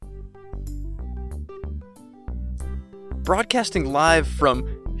Broadcasting live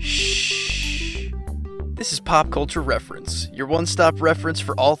from Shh. This is Pop Culture Reference, your one-stop reference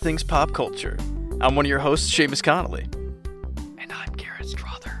for all things pop culture. I'm one of your hosts, Seamus Connolly. And I'm Garrett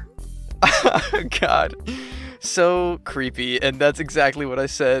Strother. Oh, God. So creepy, and that's exactly what I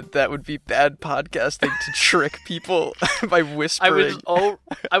said. That would be bad podcasting to trick people by whispering.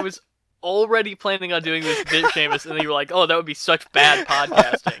 I was already planning on doing this bit, Seamus, and then you were like, oh, that would be such bad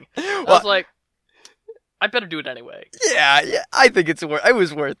podcasting. I was like, I better do it anyway. Yeah, I think it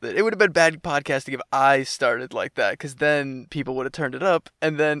was worth it. It would have been bad podcasting if I started like that, because then people would have turned it up,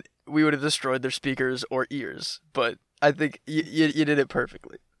 and then we would have destroyed their speakers or ears. But I think you did it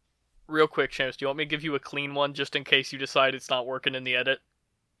perfectly. Real quick, Seamus, do you want me to give you a clean one just in case you decide it's not working in the edit?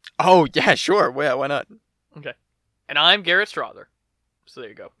 Oh, yeah, sure. Yeah, why not? Okay. And I'm Garrett Strother. So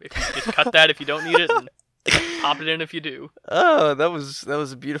there you go. If you just cut that if you don't need it, and pop it in if you do. Oh, that was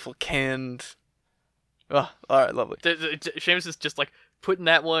a beautiful canned... Oh, alright, lovely. Seamus is just like putting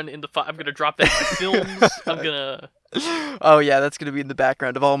that one in the I'm gonna drop that in films. I'm gonna... Oh yeah, that's gonna be in the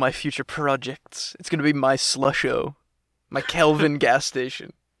background of all my future projects. It's gonna be my Slusho. My Kelvin gas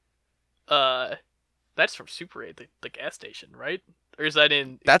station. That's from Super 8, the gas station, right? Or is that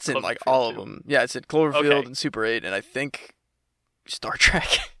in... That's in, like, all of them. Yeah, it's in Cloverfield and Super 8, and I think Star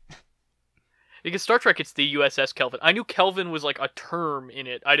Trek. Because Star Trek, it's the USS Kelvin. I knew Kelvin was, like, a term in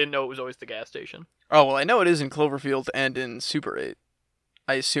it. I didn't know it was always the gas station. Oh, well, I know it is in Cloverfield and in Super 8.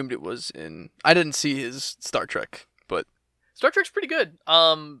 I assumed it was in... I didn't see his Star Trek, but... Star Trek's pretty good.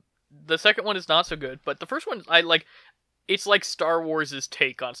 The second one is not so good, but the first one, it's like Star Wars'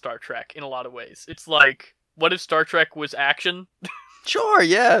 take on Star Trek in a lot of ways. It's like, what if Star Trek was action? Sure,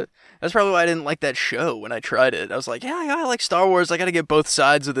 yeah. That's probably why I didn't like that show when I tried it. I was like, yeah, I like Star Wars. I gotta get both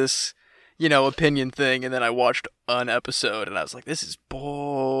sides of this, opinion thing. And then I watched an episode and I was like, this is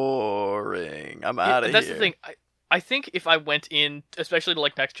boring. I'm out of here. That's the thing. I think if I went in, especially to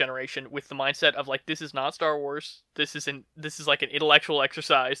like Next Generation, with the mindset of like, this is not Star Wars. This is like an intellectual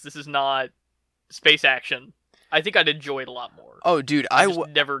exercise. This is not space action. I think I'd enjoy it a lot more. Oh, dude, I've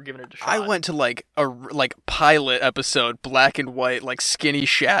never given it a shot. I went to like a pilot episode, black and white, like skinny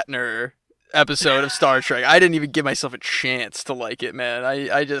Shatner episode of Star Trek. I didn't even give myself a chance to like it, man.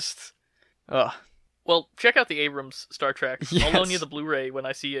 I just, ugh. Well, check out the Abrams Star Trek. Yes. I'll loan you the Blu-ray when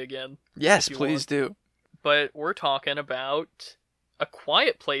I see you again. Yes, please do. But we're talking about A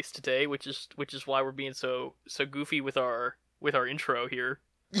Quiet Place today, which is why we're being so goofy with our intro here.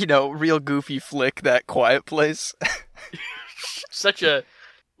 Real goofy flick, that Quiet Place. Such a,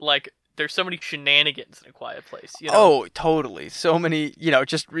 there's so many shenanigans in A Quiet Place, Oh, totally. So many,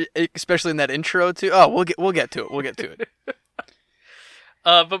 especially in that intro too. Oh, we'll get to it.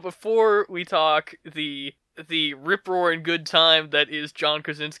 But before we talk the rip-roaring good time that is John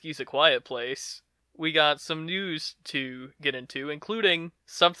Krasinski's A Quiet Place, we got some news to get into, including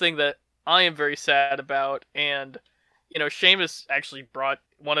something that I am very sad about, and... Seamus actually brought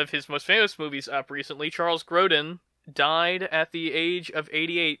one of his most famous movies up recently. Charles Grodin died at the age of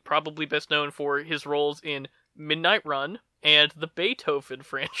 88, probably best known for his roles in Midnight Run and the Beethoven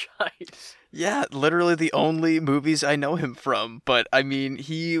franchise. Yeah, literally the only movies I know him from. But, I mean,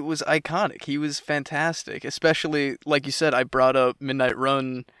 he was iconic. He was fantastic. Especially, like you said, I brought up Midnight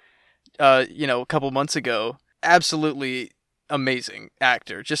Run, a couple months ago. Absolutely amazing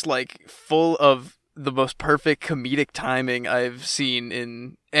actor. Just, full of the most perfect comedic timing I've seen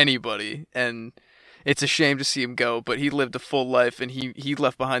in anybody, and it's a shame to see him go, but he lived a full life, and he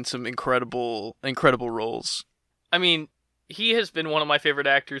left behind some incredible roles. I mean, he has been one of my favorite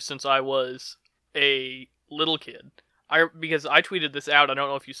actors since I was a little kid. Because I tweeted this out, I don't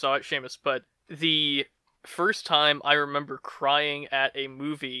know if you saw it, Seamus, but the first time I remember crying at a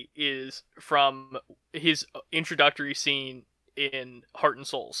movie is from his introductory scene in Heart and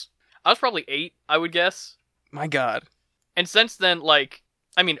Souls. I was probably 8, I would guess. My God. And since then,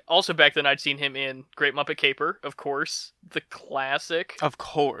 also back then I'd seen him in Great Muppet Caper, of course. The classic. Of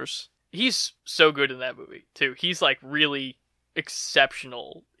course. He's so good in that movie, too. He's, really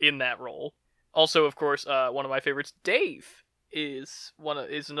exceptional in that role. Also, of course, one of my favorites, Dave, is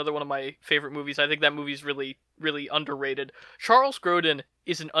another one of my favorite movies. I think that movie's really, really underrated. Charles Grodin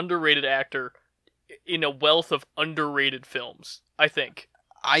is an underrated actor in a wealth of underrated films, I think.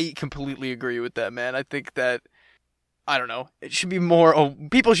 I completely agree with that, man. I think that, I don't know,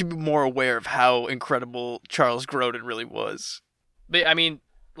 people should be more aware of how incredible Charles Grodin really was. But, I mean,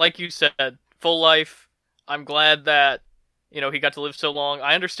 like you said, full life. I'm glad that, he got to live so long.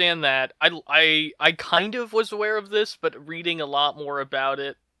 I understand that. I kind of was aware of this, but reading a lot more about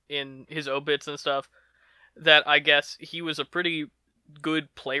it in his obits and stuff, that I guess he was a pretty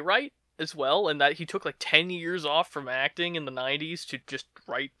good playwright as well, and that he took like 10 years off from acting in the 90s to just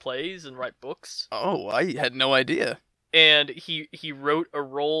write plays and write books. Oh, I had no idea. And he wrote a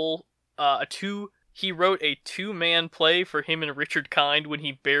role, he wrote a two-man play for him and Richard Kind when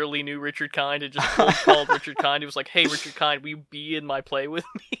he barely knew Richard Kind and just called Richard Kind. He was like, "Hey, Richard Kind, will you be in my play with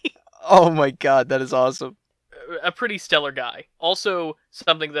me?" Oh my god, that is awesome. A pretty stellar guy. Also,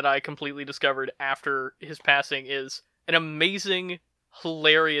 something that I completely discovered after his passing is an amazing,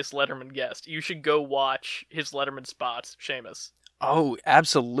 hilarious Letterman guest. You should go watch his Letterman spots, Seamus. Oh,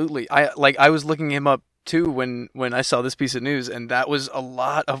 absolutely. I was looking him up too when I saw this piece of news, and that was a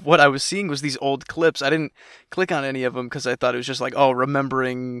lot of what I was seeing was these old clips. I didn't click on any of them because I thought it was just like, oh,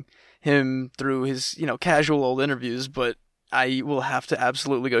 remembering him through his, casual old interviews, but I will have to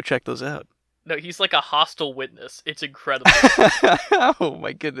absolutely go check those out. No, he's like a hostile witness. It's incredible. Oh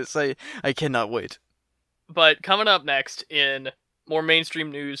my goodness, I cannot wait. But coming up next in more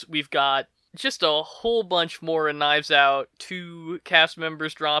mainstream news, we've got just a whole bunch more Knives Out, 2 cast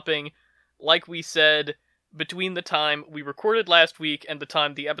members dropping. Like we said, between the time we recorded last week and the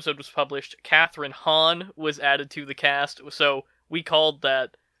time the episode was published, Catherine Hahn was added to the cast, so we called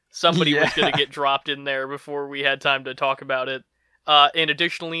that somebody was going to get dropped in there before we had time to talk about it. And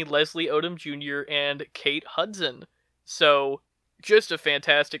additionally, Leslie Odom Jr. and Kate Hudson. So, just a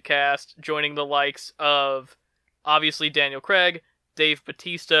fantastic cast, joining the likes of, obviously, Daniel Craig, Dave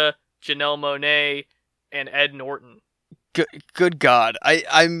Bautista, Janelle Monáe, and Ed Norton. Good God,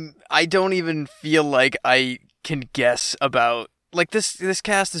 I don't even feel like I can guess about like this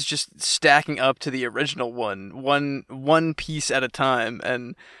cast is just stacking up to the original one piece at a time,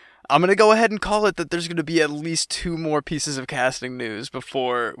 and I'm gonna go ahead and call it that there's gonna be at least 2 more pieces of casting news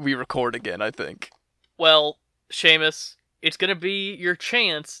before we record again, I think. Well, Seamus, it's gonna be your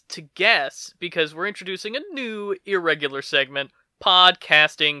chance to guess because we're introducing a new irregular segment,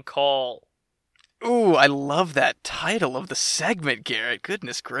 Podcasting Call. Ooh, I love that title of the segment, Garrett.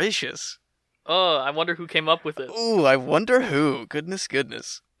 Goodness gracious. Oh, I wonder who came up with it. Ooh, I wonder who. Goodness.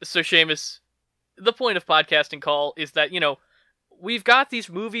 So, Seamus, the point of Podcasting Call is that, we've got these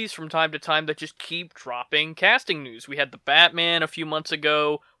movies from time to time that just keep dropping casting news. We had The Batman a few months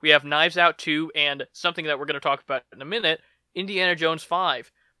ago, we have Knives Out 2, and something that we're going to talk about in a minute, Indiana Jones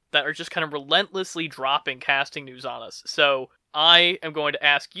 5, that are just kind of relentlessly dropping casting news on us. So, I am going to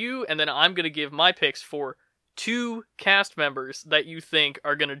ask you, and then I'm going to give my picks for 2 cast members that you think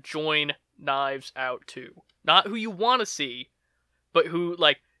are going to join Knives Out 2. Not who you want to see, but who,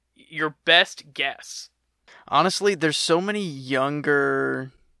 your best guess. Honestly, there's so many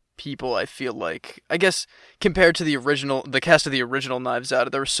younger people, I feel like. I guess, compared to the cast of the original Knives Out,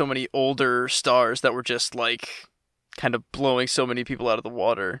 there were so many older stars that were just, kind of blowing so many people out of the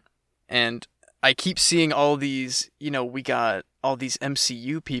water. And I keep seeing all these, we got all these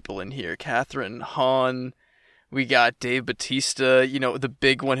MCU people in here. Catherine Hahn, we got Dave Bautista, the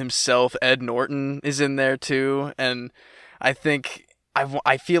big one himself, Ed Norton is in there too. And I think,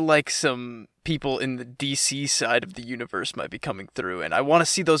 I feel like some people in the DC side of the universe might be coming through. And I want to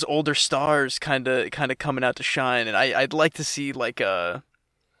see those older stars kind of coming out to shine. And I'd like to see like a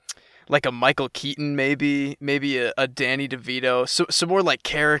Michael Keaton, maybe a Danny DeVito. So some more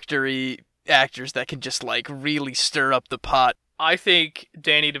character-y actors that can just really stir up the pot. I think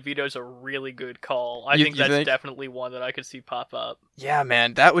Danny DeVito's a really good call. I think that's definitely one that I could see pop up. Yeah,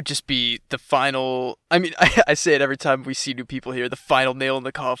 man, that would just be the final... I mean, I say it every time we see new people here, the final nail in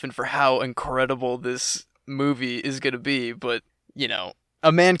the coffin for how incredible this movie is going to be. But,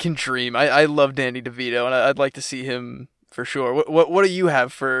 a man can dream. I love Danny DeVito, and I'd like to see him for sure. What do you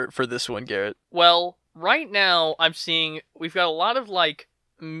have for this one, Garrett? Well, right now I'm seeing we've got a lot of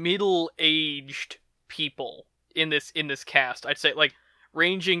middle-aged people in this cast. I'd say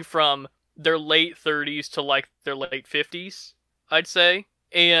ranging from their late 30s to their late 50s, I'd say.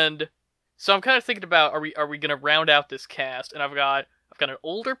 And so I'm kind of thinking about are we going to round out this cast, and I've got an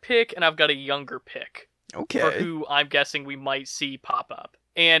older pick and I've got a younger pick. Okay. For who I'm guessing we might see pop up.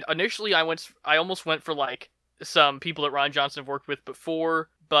 And initially I almost went for some people that Rian Johnson have worked with before,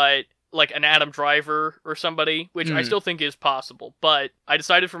 but an Adam Driver or somebody, which I still think is possible. But I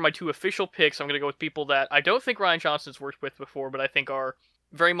decided for my 2 official picks, I'm going to go with people that I don't think Rian Johnson's worked with before, but I think are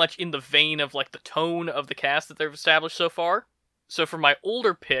very much in the vein of the tone of the cast that they've established so far. So for my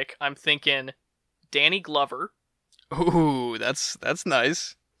older pick, I'm thinking Danny Glover. Ooh, that's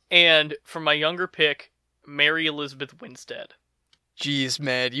nice. And for my younger pick, Mary Elizabeth Winstead. Jeez,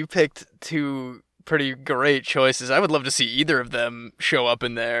 man, you picked 2 pretty great choices. I would love to see either of them show up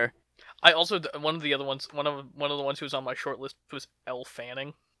in there. I also one of the ones who was on my short list was Elle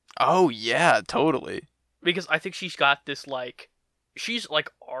Fanning. Oh yeah, totally. Because I think she's got this she's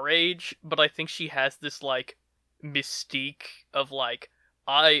like our age, but I think she has this like mystique of like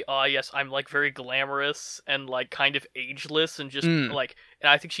yes, I'm like very glamorous and like kind of ageless and just Mm, like, and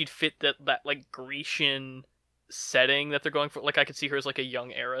I think she'd fit that like Grecian setting that they're going for. Like I could see her as like a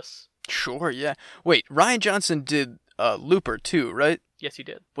young heiress. sure, yeah. Wait, Ryan Johnson did Looper too, right? Yes, he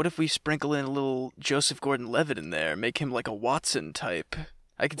did. What if we sprinkle in a little Joseph Gordon-Levitt in there, make him like a Watson type?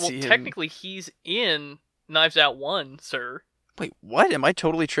 I could Well, see him. technically, he's in Knives Out 1, sir. Wait, what? Am I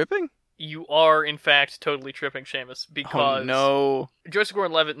totally tripping? You are, in fact, totally tripping, Seamus, Oh because no. Joseph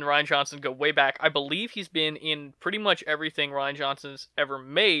Gordon-Levitt and Ryan Johnson go way back. I believe he's been in pretty much everything Ryan Johnson's ever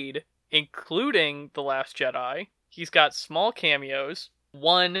made, including The Last Jedi. He's got small cameos.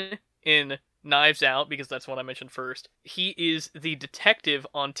 One in Knives Out, because that's what I mentioned first. He is the detective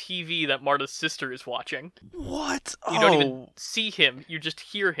on TV that Marta's sister is watching. What? You don't even see him, you just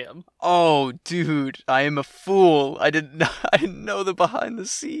hear him. Oh, dude, I am a fool. I didn't know, I didn't know the behind the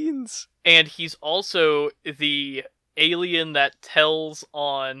scenes. And he's also the alien that tells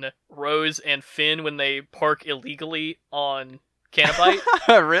on Rose and Finn when they park illegally on Canabite.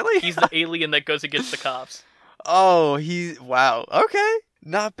 Really? He's the alien that goes against the cops. Oh, wow. Okay.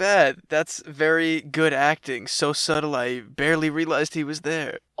 Not bad. That's very good acting. So subtle I barely realized he was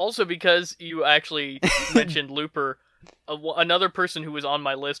there. Also, because you actually mentioned Looper, another person who was on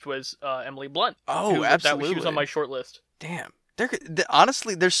my list was Emily Blunt. Oh, absolutely. She was on my short list. Damn.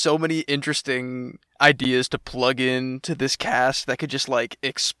 Honestly, there's so many interesting ideas to plug in to this cast that could just like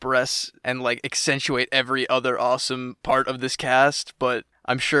express and like accentuate every other awesome part of this cast, but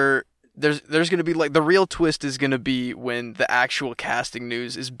I'm sure there's going to be like the real twist is going to be when the actual casting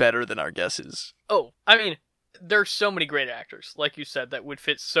news is better than our guesses. Oh, I mean, there's so many great actors, like you said, that would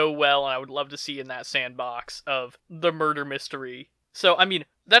fit so well, and I would love to see in that sandbox of the murder mystery. So, I mean,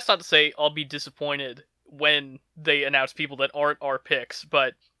 that's not to say I'll be disappointed when they announce people that aren't our picks,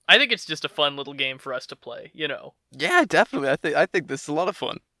 but I think it's just a fun little game for us to play, you know. Yeah, definitely. I think this is a lot of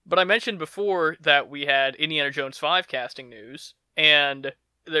fun. But I mentioned before that we had Indiana Jones 5 casting news, and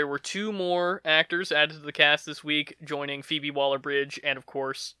there were 2 more actors added to the cast this week, joining Phoebe Waller-Bridge and, of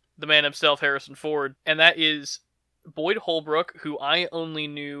course, the man himself, Harrison Ford. And that is Boyd Holbrook, who I only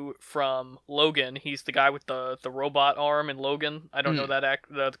knew from Logan. He's the guy with the robot arm in Logan. I don't know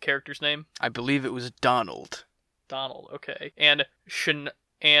the character's name. I believe it was Donald. Donald, okay. And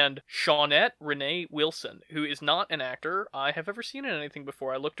Shawnette Renee Wilson, who is not an actor I have ever seen in anything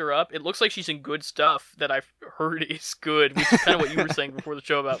before. I looked her up. It looks like she's in good stuff that I've heard is good, which is kind of what you were saying before the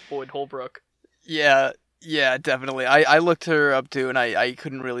show about Boyd Holbrook. Yeah, definitely. I looked her up too, and I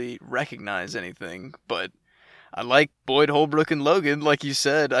couldn't really recognize anything, but I like Boyd Holbrook and Logan, like you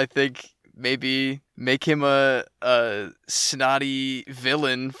said. I think maybe make him a snotty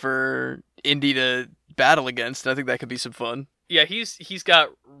villain for Indy to battle against. I think that could be some fun. Yeah, he's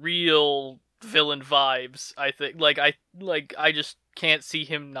got real villain vibes, I think. I just can't see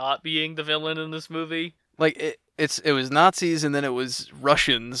him not being the villain in this movie. Like it was Nazis and then it was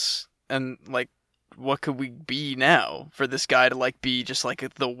Russians, and like what could we be now for this guy to like be just like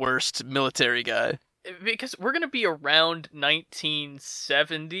the worst military guy? Because we're going to be around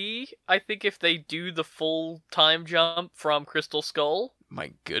 1970, I think, if they do the full time jump from Crystal Skull.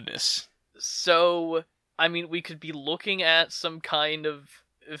 My goodness. So, I mean, we could be looking at some kind of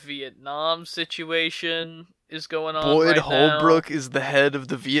Vietnam situation is going on Boyd right Holbrook now. is the head of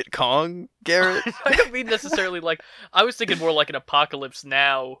the Viet Cong, Garrett? I don't mean necessarily like... I was thinking more like an Apocalypse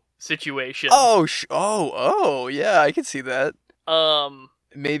Now situation. Oh, yeah, I can see that.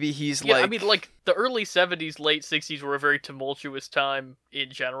 Maybe he's I mean, like, the early 70s, late 60s were a very tumultuous time in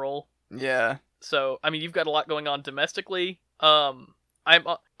general. Yeah. So, I mean, you've got a lot going on domestically. Correct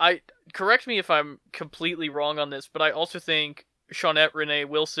me if I'm completely wrong on this, but I also think Shawnette Renee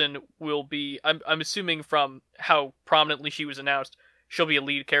Wilson will be, I'm assuming from how prominently she was announced, she'll be a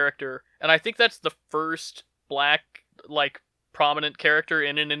lead character. And I think that's the first black, like, prominent character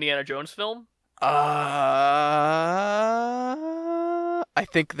in an Indiana Jones film. I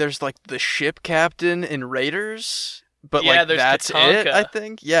think there's like the ship captain in Raiders, but yeah, like that's Katanka. it. I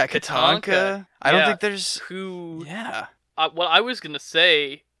think, yeah, Katanka. I don't think there's who. Yeah. What I was gonna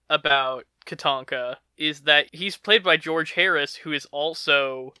say about Katanka is that he's played by George Harris, who is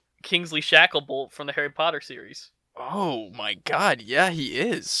also Kingsley Shacklebolt from the Harry Potter series. Oh my god, yeah, he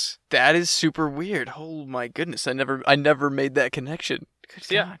is. That is super weird. Oh my goodness, I never made that connection. Good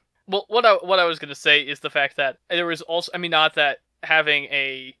So, yeah. God. Well, what I was gonna say is the fact that there was also, I mean, not that having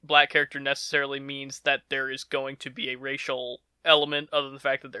a black character necessarily means that there is going to be a racial element other than the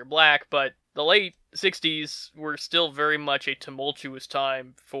fact that they're black, but the late 60s were still very much a tumultuous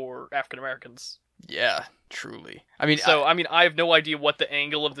time for African Americans. Yeah, Truly. I mean, So, I mean, I have no idea what the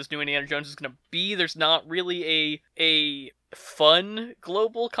angle of this new Indiana Jones is going to be. There's not really a fun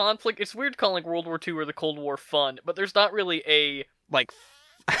global conflict. It's weird calling World War II or the Cold War fun, but there's not really a like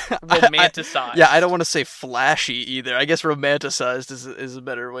romanticized. Yeah, I don't want to say flashy either. I guess romanticized is a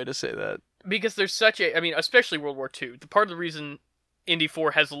better way to say that. Because there's such a, I mean, especially World War II. The part of the reason Indy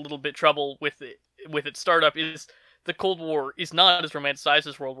 4 has a little bit trouble with its startup is the Cold War is not as romanticized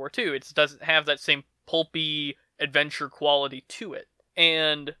as World War II. It doesn't have that same pulpy adventure quality to it.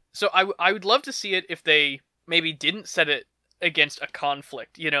 And so I would love to see it if they maybe didn't set it against a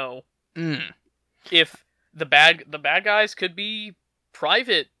conflict, you know. If the bad guys could be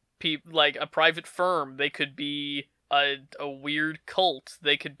private people, like a private firm, they could be a weird cult,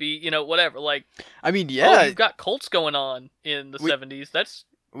 they could be, you know, whatever. Like, I mean, yeah, you've got cults going on in the 70s.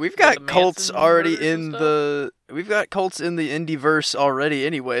 We've got cults already we've got cults in the Indieverse already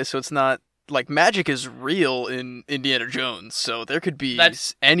anyway, so it's not like magic is real in Indiana Jones, so there could be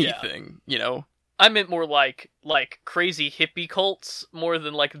anything, you know. I meant more like crazy hippie cults more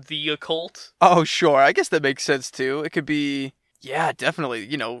than like the occult. Oh, sure. I guess that makes sense too. It could be, yeah, definitely.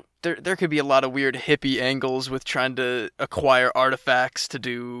 You know, there could be a lot of weird hippie angles with trying to acquire artifacts to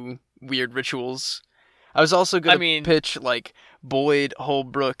do weird rituals. I was also going to pitch like Boyd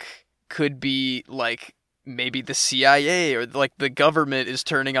Holbrook could be like maybe the CIA or like the government is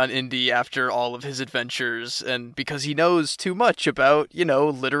turning on Indy after all of his adventures, and because he knows too much about, you know,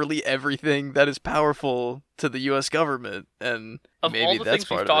 literally everything that is powerful to the US government, and of maybe all the that's things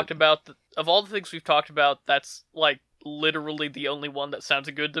part we've of talked it. about of all the things we've talked about, that's like literally the only one that sounds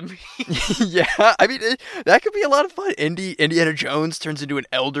good to me. Yeah, I mean, that could be a lot of fun. Indiana Jones turns into an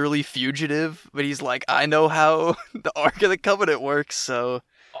elderly fugitive, but he's like, I know how the Ark of the Covenant works, so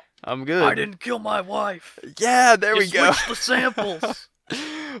I'm good. I didn't kill my wife. Yeah, there we go. Switch the samples.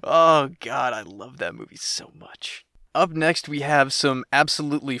 Oh, God, I love that movie so much. Up next, we have some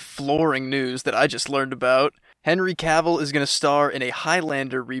absolutely flooring news that I just learned about. Henry Cavill is going to star in a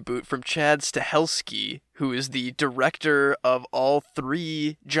Highlander reboot from Chad Stahelski, who is the director of all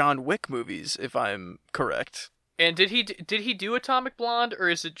 3 John Wick movies, if I'm correct. And did he do Atomic Blonde, or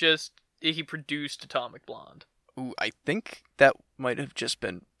is it just he produced Atomic Blonde? Ooh, I think that might have just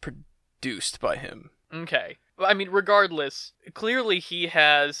been produced by him. Okay. I mean, regardless, clearly he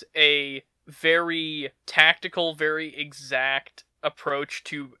has a very tactical, very exact approach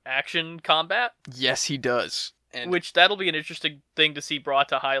to action combat. Yes, he does. And which that'll be an interesting thing to see brought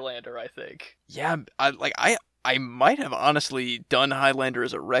to Highlander, I think. Yeah, I might have honestly done Highlander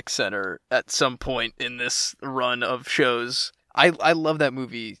as a rec center at some point in this run of shows. I love that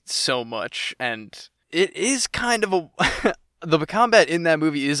movie so much, and it is kind of a... The combat in that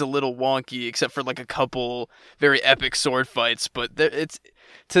movie is a little wonky, except for like a couple very epic sword fights, but it's...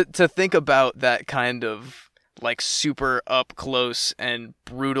 To think about that kind of like super up close and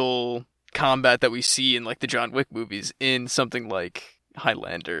brutal combat that we see in like the John Wick movies in something like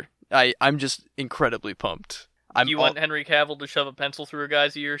Highlander, I'm just incredibly pumped. You want Henry Cavill to shove a pencil through a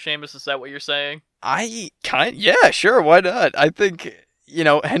guy's ear, Seamus? Is that what you're saying? Yeah, sure, why not? I think, you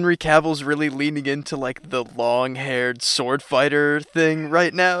know, Henry Cavill's really leaning into like the long-haired sword fighter thing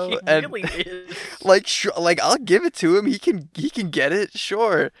right now. He really is. Like I'll give it to him. He can get it,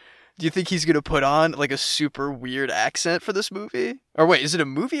 sure. Do you think he's going to put on like a super weird accent for this movie? Or wait, is it a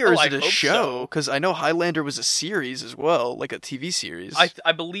movie or is it a show? Because I know Highlander was a series as well, like a TV series.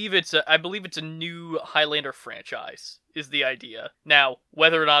 I believe it's a new Highlander franchise is the idea. Now,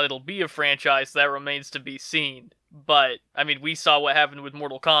 whether or not it'll be a franchise, that remains to be seen. But I mean, we saw what happened with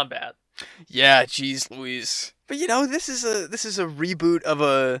Mortal Kombat. Yeah, geez, Louise. But you know, this is a reboot of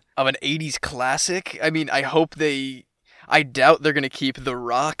an 80s classic. I mean, I doubt they're going to keep the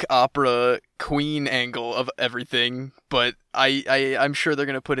rock opera Queen angle of everything, but I'm sure they're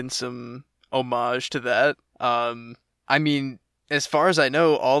going to put in some homage to that. I mean, as far as I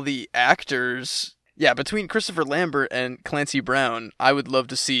know, all the actors... Yeah, between Christopher Lambert and Clancy Brown, I would love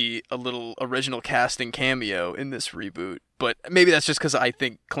to see a little original casting cameo in this reboot. But maybe that's just because I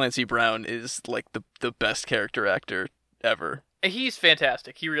think Clancy Brown is like the best character actor ever. He's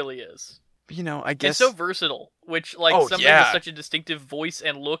fantastic. He really is. You know, I guess... It's so versatile, which, like, somebody with such a distinctive voice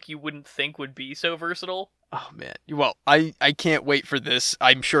and look you wouldn't think would be so versatile. Oh, man. Well, I can't wait for this.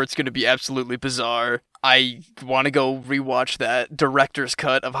 I'm sure it's going to be absolutely bizarre. I want to go rewatch that director's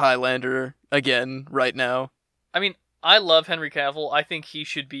cut of Highlander again right now. I mean, I love Henry Cavill. I think he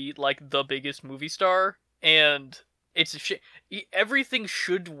should be, like, the biggest movie star, and... It's a shit. Everything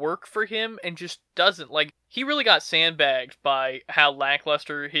should work for him and just doesn't. Like, he really got sandbagged by how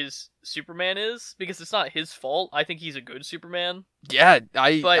lackluster his Superman is, because it's not his fault. I think he's a good Superman. Yeah,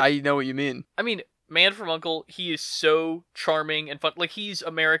 I know what you mean. I mean, Man from U.N.C.L.E., he is so charming and fun. Like, he's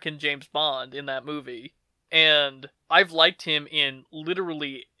American James Bond in that movie. And I've liked him in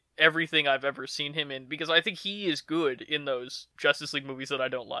literally everything I've ever seen him in, because I think he is good in those Justice League movies that I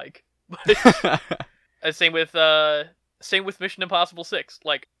don't like. Same with Mission Impossible 6.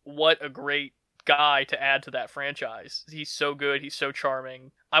 Like, what a great guy to add to that franchise. He's so good, he's so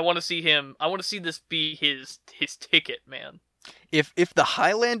charming. I want to see this be his ticket, man. If the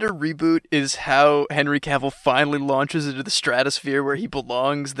Highlander reboot is how Henry Cavill finally launches into the stratosphere where he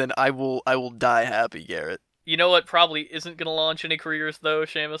belongs, then I will die happy, Garrett. You know what probably isn't going to launch any careers, though,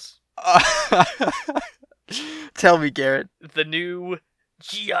 Seamus? Tell me, Garrett. The new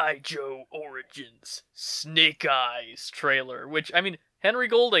G.I. Joe Origins Snake Eyes trailer, which, I mean, Henry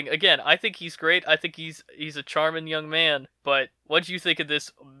Golding, again, I think he's great. I think he's a charming young man. But what do you think of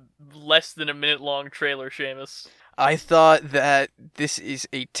this less than a minute-long trailer, Seamus? I thought that this is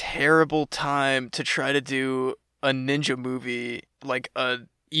a terrible time to try to do a ninja movie, like a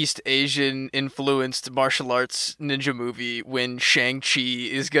East Asian influenced martial arts ninja movie, when Shang-Chi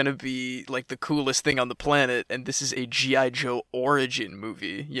is gonna be like the coolest thing on the planet, and this is a G.I. Joe origin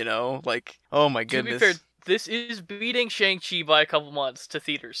movie, you know? Like, oh my goodness. To be fair, this is beating Shang-Chi by a couple months to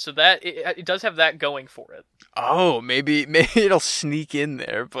theaters, so that it does have that going for it. Oh, maybe it'll sneak in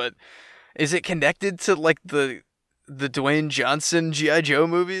there, but is it connected to like the Dwayne Johnson G.I. Joe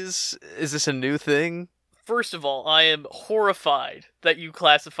movies? Is this a new thing? First of all, I am horrified that you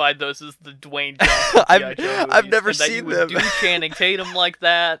classified those as the Dwayne Johnson G.I. Joe movies. I've never seen them. Do Channing Tatum like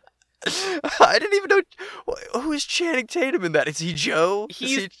that. I didn't even know who is Channing Tatum in that. Is he Joe?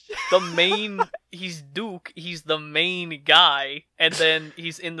 He's the main. He's Duke. He's the main guy, and then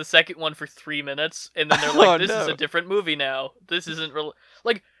he's in the second one for 3 minutes, and then they're like, "This is a different movie now. This isn't real."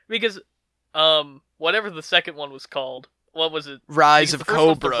 Like, because whatever the second one was called, what was it? Rise of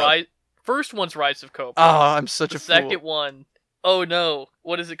Cobra. First one's Rise of Cobra. Oh, I'm such a fool. The second one, oh no,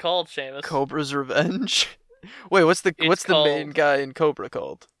 what is it called, Seamus? Cobra's Revenge. Wait, what's the main guy in Cobra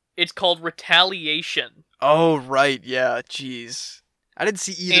called? It's called Retaliation. Oh, right, yeah, jeez. I didn't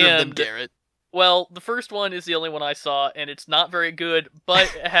see either of them, Garrett. Well, the first one is the only one I saw, and it's not very good, but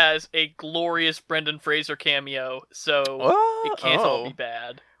it has a glorious Brendan Fraser cameo, so it can't all be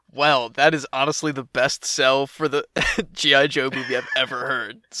bad. Well, that is honestly the best sell for the G.I. Joe movie I've ever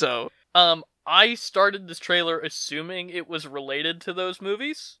heard, so... I started this trailer assuming it was related to those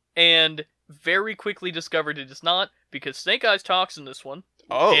movies, and very quickly discovered it is not, because Snake Eyes talks in this one.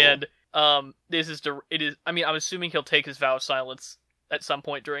 Oh. And, I'm assuming he'll take his vow of silence at some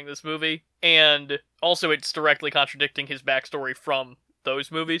point during this movie, and also it's directly contradicting his backstory from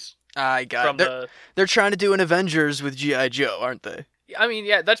those movies. I got it. They're trying to do an Avengers with G.I. Joe, aren't they? I mean,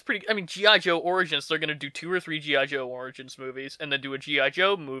 yeah, that's pretty... I mean, G.I. Joe Origins, they're going to do 2 or 3 G.I. Joe Origins movies, and then do a G.I.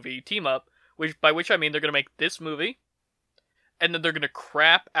 Joe movie team-up, by which I mean they're going to make this movie, and then they're going to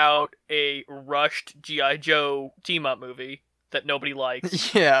crap out a rushed G.I. Joe team-up movie that nobody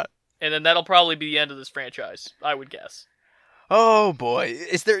likes. Yeah. And then that'll probably be the end of this franchise, I would guess. Oh, boy.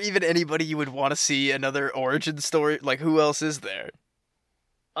 Is there even anybody you would want to see another origin story? Like, who else is there?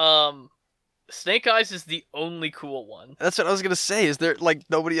 Snake Eyes is the only cool one. That's what I was gonna say. Is there, like,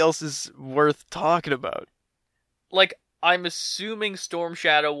 nobody else is worth talking about? Like, I'm assuming Storm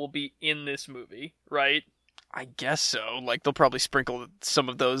Shadow will be in this movie, right? I guess so. Like, they'll probably sprinkle some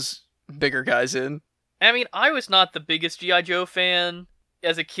of those bigger guys in. I mean, I was not the biggest G.I. Joe fan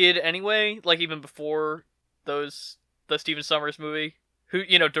as a kid anyway, like, even before the Stephen Sommers movie. Who,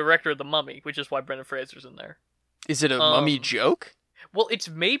 director of The Mummy, which is why Brendan Fraser's in there. Is it a Mummy joke? Well, it's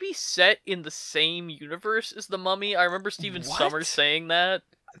maybe set in the same universe as The Mummy. I remember Stephen Sommers saying that.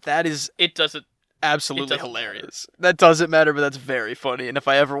 It doesn't... Absolutely hilarious. Matter. That doesn't matter, but that's very funny. And if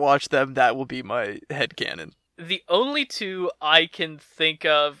I ever watch them, that will be my headcanon. The only two I can think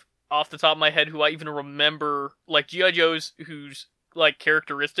of off the top of my head who I even remember, like G.I. Joes whose like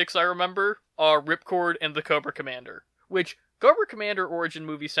characteristics I remember, are Ripcord and the Cobra Commander. Which, Cobra Commander origin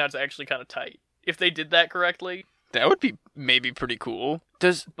movie sounds actually kind of tight. If they did that correctly... That would be maybe pretty cool.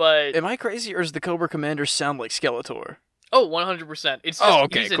 Am I crazy, or does the Cobra Commander sound like Skeletor? Oh, 100%. It's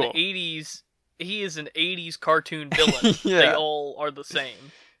just, he's cool. He is an 80s cartoon villain. Yeah. They all are the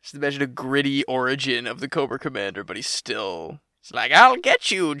same. Just imagine a gritty origin of the Cobra Commander, but it's like, I'll get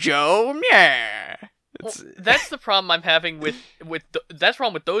you, Joe. Yeah. Well, that's the problem I'm having with that's the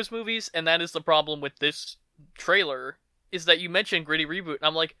problem with those movies, and that is the problem with this trailer, is that you mentioned gritty reboot, and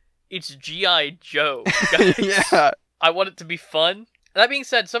I'm like, it's G.I. Joe, guys. Yeah. I want it to be fun. That being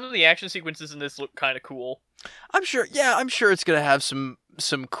said, some of the action sequences in this look kind of cool. I'm sure it's gonna have some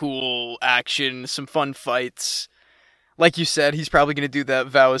cool action, some fun fights. like you said, he's probably going to do that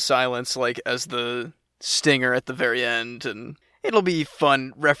vow of silence, like, as the stinger at the very end, and it'll be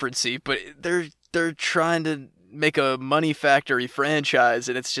fun referencey, but they're trying to make a Money Factory franchise,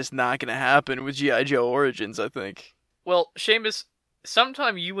 and it's just not going to happen with G.I. Joe Origins, I think. Well, Seamus,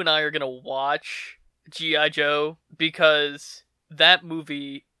 sometime you and I are going to watch G.I. Joe, because that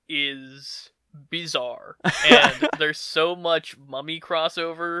movie is bizarre, and there's so much mummy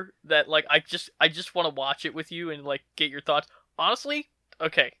crossover that, like, I just want to watch it with you and, like, get your thoughts. Honestly,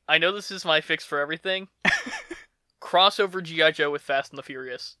 okay, I know this is my fix for everything. Crossover G.I. Joe with Fast and the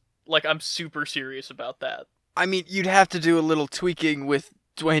Furious. Like, I'm super serious about that. I mean, you'd have to do a little tweaking with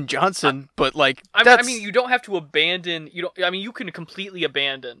Dwayne Johnson, but, like, I mean, you don't have to abandon. You can completely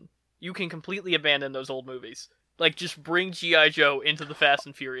abandon. You can completely abandon those old movies. Like, just bring G.I. Joe into the Fast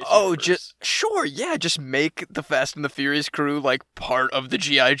and Furious universe. Just make the Fast and the Furious crew, like, part of the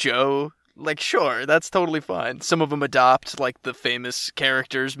G.I. Joe. Like, sure, that's totally fine. Some of them adopt, like, the famous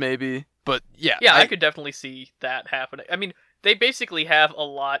characters, maybe. But, yeah. Yeah, I could definitely see that happening. I mean, they basically have a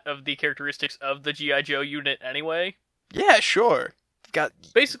lot of the characteristics of the G.I. Joe unit anyway. Yeah, sure.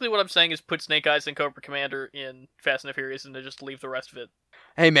 Basically what I'm saying is put Snake Eyes and Cobra Commander in Fast and the Furious and to just leave the rest of it.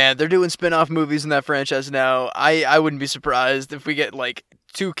 Hey man, they're doing spin-off movies in that franchise now. I wouldn't be surprised if we get, like,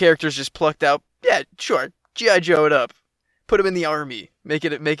 2 characters just plucked out. Yeah, sure. G.I. Joe it up. Put them in the army. Make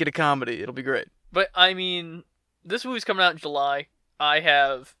it a comedy. It'll be great. But, I mean, this movie's coming out in July. I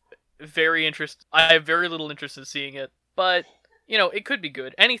have very little interest in seeing it. But, you know, it could be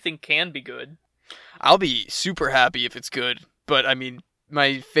good. Anything can be good. I'll be super happy if it's good. But, I mean,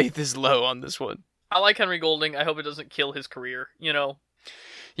 my faith is low on this one. I like Henry Golding. I hope it doesn't kill his career, you know?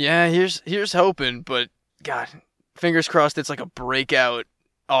 Yeah, here's hoping, but, God, fingers crossed it's like a breakout,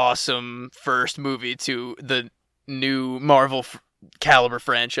 awesome first movie to the new Marvel caliber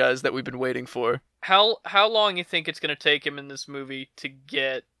franchise that we've been waiting for. How long you think it's going to take him in this movie to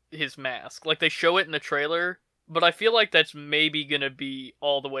get his mask? Like, they show it in the trailer, but I feel like that's maybe going to be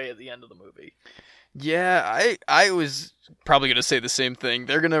all the way at the end of the movie. Yeah, I was probably going to say the same thing.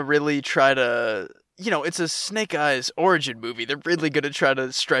 They're going to really try to... You know, it's a Snake Eyes origin movie. They're really going to try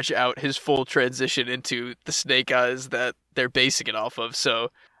to stretch out his full transition into the Snake Eyes that they're basing it off of. So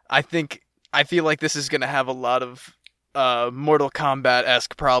I feel like this is going to have a lot of Mortal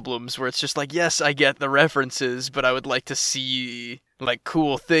Kombat-esque problems where it's just like, yes, I get the references, but I would like to see, like,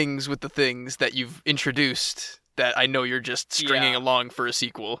 cool things with the things that you've introduced that I know you're just stringing along for a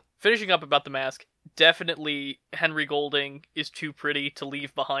sequel. Finishing up about the mask, definitely Henry Golding is too pretty to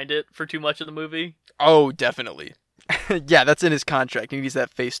leave behind it for too much of the movie. Oh, definitely. Yeah, that's in his contract. He needs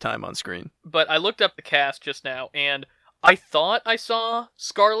that FaceTime on screen. But I looked up the cast just now, and I thought I saw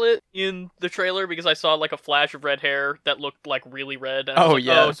Scarlet in the trailer because I saw, like, a flash of red hair that looked, like, really red. And I was like,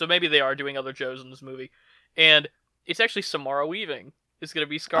 yeah. Oh, so maybe they are doing other Joes in this movie. And it's actually Samara Weaving is going to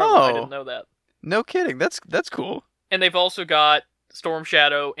be Scarlet. I didn't know that. No kidding. That's cool. And they've also got Storm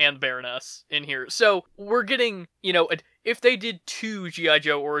Shadow and Baroness in here. So we're getting, you know, if they did 2 G.I.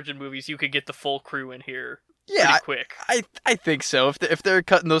 Joe origin movies, you could get the full crew in here pretty quick. I think so. If they're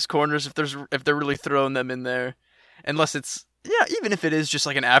cutting those corners, if they're really throwing them in there, unless it's even if it is just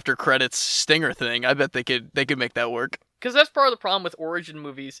like an after credits stinger thing, I bet they could make that work. Because that's part of the problem with origin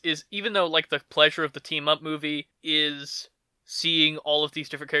movies is even though, like, the pleasure of the team up movie is seeing all of these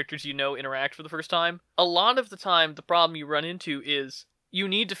different characters you know interact for the first time, a lot of the time the problem you run into is you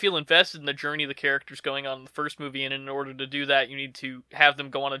need to feel invested in the journey of the characters going on in the first movie, and in order to do that you need to have them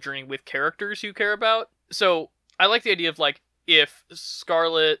go on a journey with characters you care about. So I like the idea of, like, if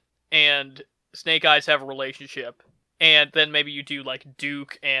Scarlet and Snake Eyes have a relationship, and then maybe you do, like,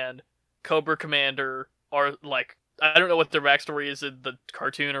 Duke and Cobra Commander are, like, I don't know what their backstory is in the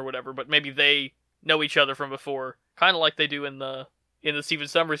cartoon or whatever, but maybe they know each other from before, kind of like they do in the Stephen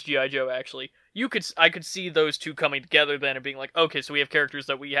Summers G.I. Joe, actually. I could see those two coming together then and being like, okay, so we have characters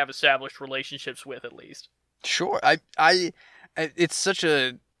that we have established relationships with, at least. Sure. It's such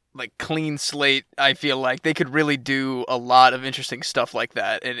a, like, clean slate. I feel like they could really do a lot of interesting stuff like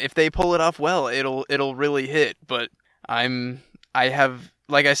that, and if they pull it off well, it'll really hit. But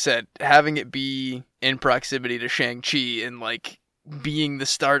like I said, having it be in proximity to Shang-Chi and, like, being the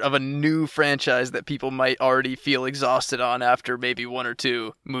start of a new franchise that people might already feel exhausted on after maybe 1 or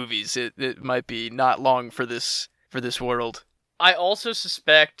 2 movies, it might be not long for this world. I also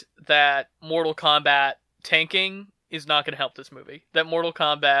suspect that Mortal Kombat tanking is not going to help this movie. That Mortal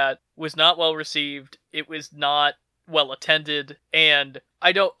Kombat was not well received, it was not well attended, and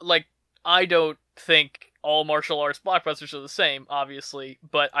I don't think all martial arts blockbusters are the same, obviously,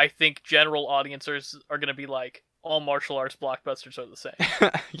 but I think general audiences are going to be like, all martial arts blockbusters are the same.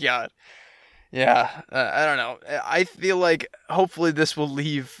 Yeah. Yeah, I don't know. I feel like hopefully this will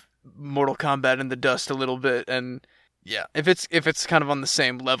leave Mortal Kombat in the dust a little bit, and yeah, if it's kind of on the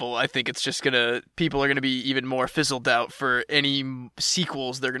same level, I think it's just gonna people are gonna be even more fizzled out for any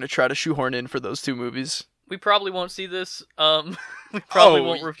sequels they're gonna try to shoehorn in for those two movies. We probably won't see this. We probably Oh,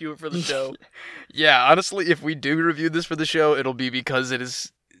 won't review it for the show. yeah. Honestly, if we do review this for the show, it'll be because it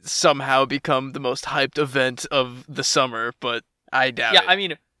has somehow become the most hyped event of the summer. But I doubt Yeah, it. I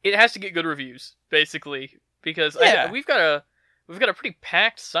mean, it has to get good reviews, basically, because Yeah. we've got a pretty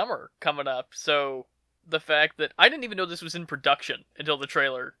packed summer coming up. So the fact that I didn't even know this was in production until the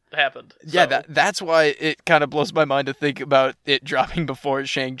trailer happened. Yeah, So, that's why it kind of blows my mind to think about it dropping before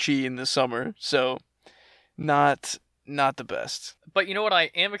Shang-Chi in the summer. So, not the best. but you know what I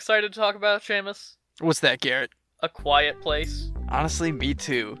am excited to talk about, Seamus? What's that, Garrett? A Quiet Place. Honestly, me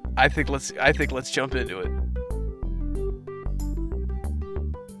too. I think let's jump into it.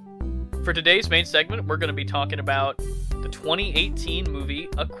 For today's main segment, we're going to be talking about the 2018 movie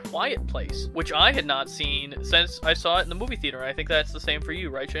A Quiet Place, which I had not seen since I saw it in the movie theater. I think that's the same for you,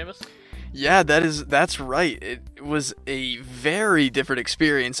 right, Seamus? Yeah, that's right. It was a very different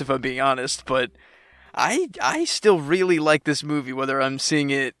experience, if I'm being honest, but I still really like this movie, whether I'm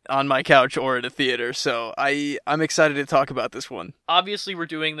seeing it on my couch or at a theater. So I'm excited to talk about this one. Obviously, we're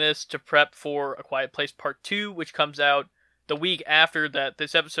doing this to prep for A Quiet Place Part 2, which comes out the week after that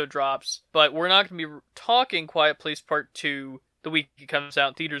this episode drops. But we're not going to be talking Quiet Place Part 2 the week it comes out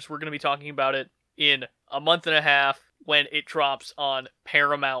in theaters. We're going to be talking about it in a month and a half when it drops on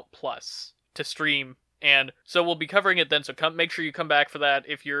Paramount Plus to stream. And so we'll be covering it then, so make sure you come back for that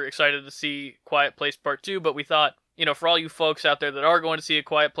if you're excited to see Quiet Place Part 2. But we thought, for all you folks out there that are going to see A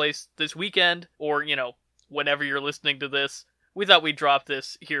Quiet Place this weekend, or, whenever you're listening to this, we thought we'd drop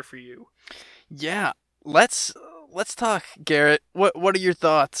this here for you. Yeah, let's talk, Garrett. What are your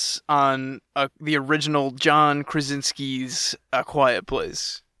thoughts on the original John Krasinski's A Quiet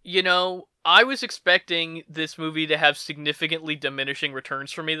Place? I was expecting this movie to have significantly diminishing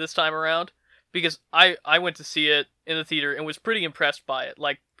returns for me this time around. Because I went to see it in the theater and was pretty impressed by it.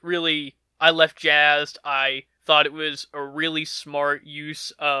 Like, really, I left jazzed. I thought it was a really smart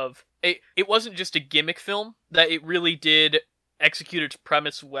use of... It wasn't just a gimmick film, that it really did execute its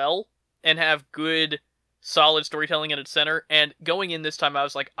premise well and have good, solid storytelling at its center. And going in this time, I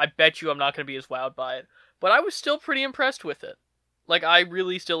was like, I bet you I'm not going to be as wowed by it. But I was still pretty impressed with it. Like, I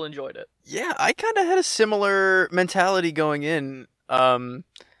really still enjoyed it. Yeah, I kind of had a similar mentality going in.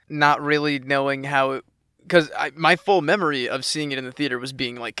 Not really knowing how it... Because my full memory of seeing it in the theater was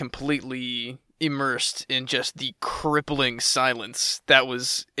being, like, completely immersed in just the crippling silence that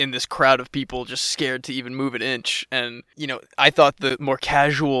was in this crowd of people just scared to even move an inch. And, I thought the more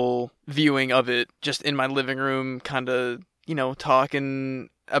casual viewing of it, just in my living room, kind of, talking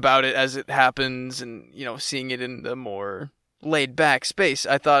about it as it happens and, seeing it in the more laid back space,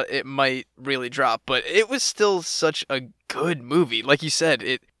 I thought it might really drop. But it was still such a good movie. Like you said,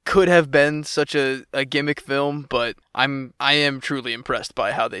 it could have been such a gimmick film, but I am truly impressed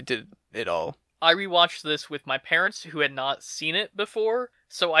by how they did it all. I rewatched this with my parents who had not seen it before,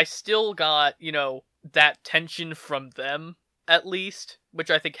 so I still got, that tension from them, at least,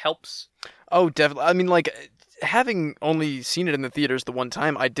 which I think helps. Oh, definitely. I mean, like, having only seen it in the theaters the one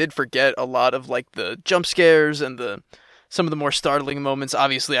time, I did forget a lot of, like, the jump scares and some of the more startling moments.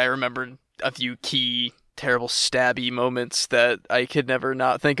 Obviously, I remembered a few key terrible stabby moments that I could never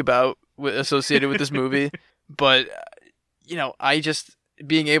not think about associated with this movie. But, I just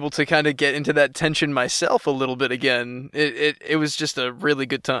being able to kind of get into that tension myself a little bit again, it was just a really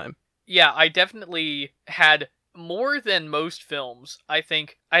good time. Yeah, I definitely had more than most films. I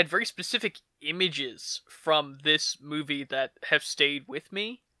think I had very specific images from this movie that have stayed with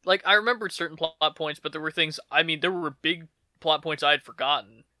me. Like, I remembered certain plot points, but there were things, there were big plot points I had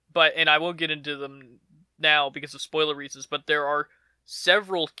forgotten. And I won't get into them now because of spoiler reasons, but there are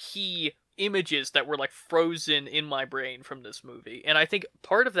several key images that were like frozen in my brain from this movie. And I think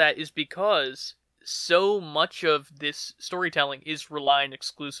part of that is because so much of this storytelling is relying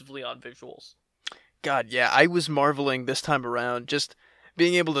exclusively on visuals. God, yeah, I was marveling this time around, just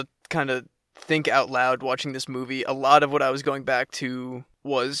being able to kind of think out loud watching this movie. A lot of what I was going back to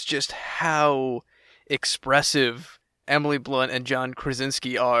was just how expressive Emily Blunt and John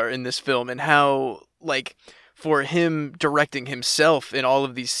Krasinski are in this film, and how, like, for him directing himself in all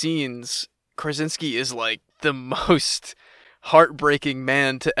of these scenes, Krasinski is like the most heartbreaking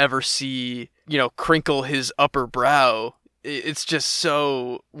man to ever see, crinkle his upper brow. It's just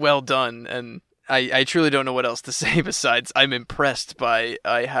so well done, and I truly don't know what else to say besides I'm impressed by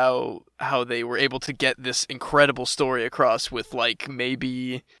how they were able to get this incredible story across with, like,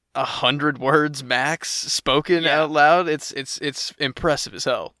 maybe 100 words max spoken Yeah. out loud. It's impressive as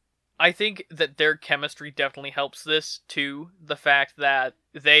hell. I think that their chemistry definitely helps this too. The fact that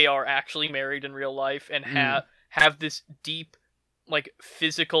they are actually married in real life and have this deep, like,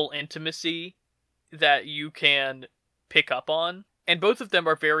 physical intimacy that you can pick up on. And both of them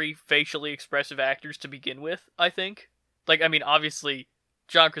are very facially expressive actors to begin with, I think. Like, I mean, obviously,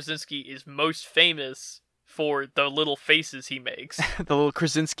 John Krasinski is most famous for the little faces he makes. The little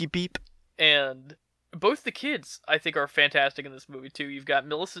Krasinski beep. And both the kids, I think, are fantastic in this movie, too. You've got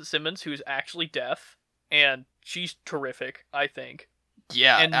Millicent Simmons, who's actually deaf, and she's terrific, I think.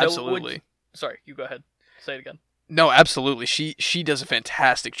 Yeah, And absolutely. Sorry, you go ahead. Say it again. No, absolutely. She does a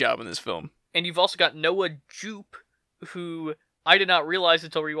fantastic job in this film. And you've also got Noah Jupe, who I did not realize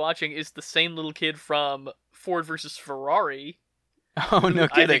until rewatching is the same little kid from Ford versus Ferrari. Oh, no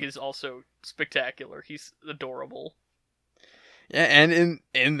kidding. I think is also spectacular. He's adorable. Yeah, and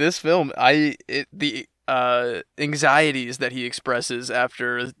in this film, the anxieties that he expresses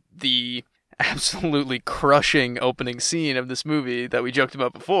after the absolutely crushing opening scene of this movie that we joked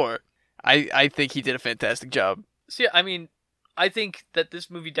about before, I think he did a fantastic job. So yeah, I mean, I think that this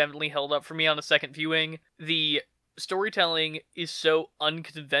movie definitely held up for me on the second viewing. The storytelling is so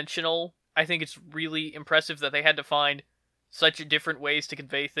unconventional. I think it's really impressive that they had to find such different ways to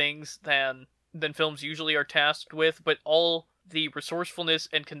convey things than films usually are tasked with, but all the resourcefulness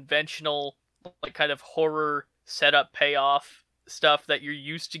and conventional, like, kind of horror setup payoff stuff that you're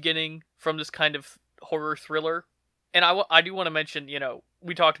used to getting from this kind of horror thriller. And I do want to mention, you know,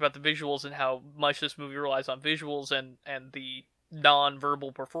 we talked about the visuals and how much this movie relies on visuals and the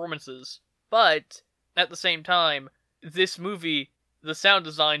non-verbal performances, but at the same time, this movie, the sound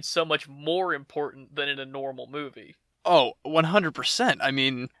design's so much more important than in a normal movie. Oh, 100%. I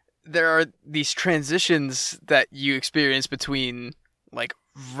mean, there are these transitions that you experience between, like,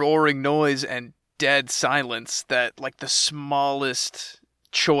 roaring noise and dead silence that, like, the smallest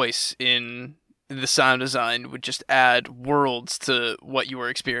choice in the sound design would just add worlds to what you were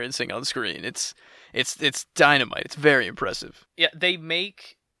experiencing on screen. It's dynamite. It's very impressive. Yeah, they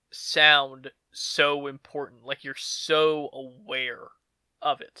make sound so important. Like, you're so aware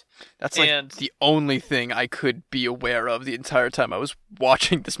of it. That's like the only thing I could be aware of the entire time I was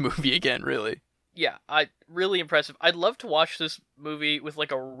watching this movie again, really. Yeah, really impressive. I'd love to watch this movie with,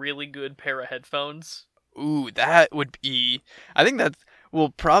 like, a really good pair of headphones. Ooh, that would be... I think that will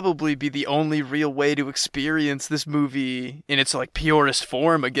probably be the only real way to experience this movie in its, like, purest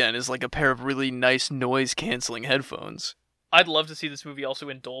form again, is like a pair of really nice noise-canceling headphones. I'd love to see this movie also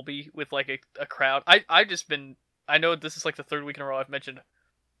in Dolby with, like, a crowd. I know this is, like, the third week in a row I've mentioned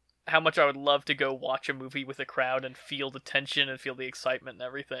how much I would love to go watch a movie with a crowd and feel the tension and feel the excitement and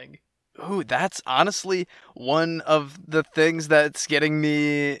everything. Ooh, that's honestly one of the things that's getting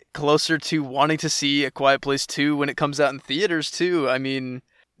me closer to wanting to see A Quiet Place 2 when it comes out in theaters, too. I mean,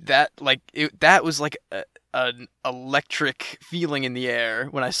 that was like an electric feeling in the air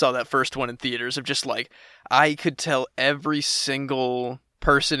when I saw that first one in theaters of just, like, I could tell every single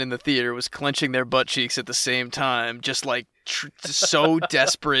person in the theater was clenching their butt cheeks at the same time, just, like, so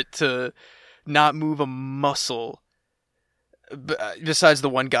desperate to not move a muscle. Besides the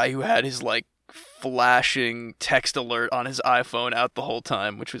one guy who had his, like, flashing text alert on his iPhone out the whole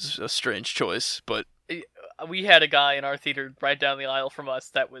time, which was a strange choice, but... We had a guy in our theater right down the aisle from us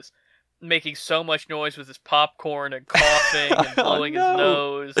that was making so much noise with his popcorn and coughing and blowing his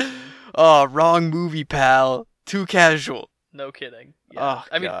nose. Oh, wrong movie, pal. Too casual. No kidding. Yeah. Oh,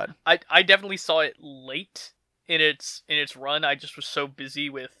 I mean, God. I definitely saw it late in its run. I just was so busy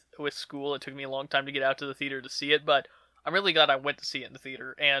with school. It took me a long time to get out to the theater to see it, but I'm really glad I went to see it in the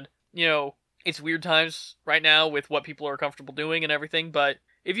theater. And, you know, it's weird times right now with what people are comfortable doing and everything, but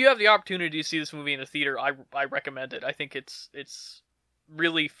if you have the opportunity to see this movie in a theater, I recommend it. I think it's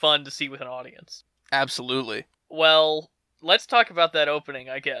really fun to see with an audience. Absolutely. Well, let's talk about that opening,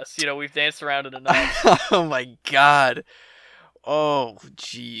 I guess. You know, we've danced around it enough. Oh my God. Oh,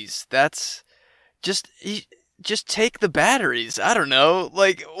 jeez. That's just take the batteries. I don't know.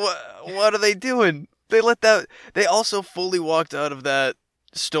 Like, what are they doing? They also fully walked out of that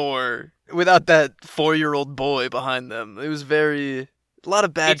store without that 4-year-old boy behind them. It was a lot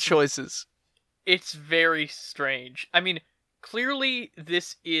of bad choices. It's very strange. I mean, clearly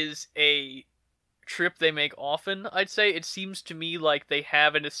this is a trip they make often, I'd say. It seems to me like they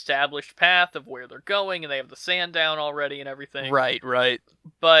have an established path of where they're going, and they have the sand down already and everything. Right.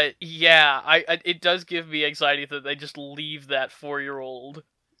 But yeah, it does give me anxiety that they just leave that 4-year-old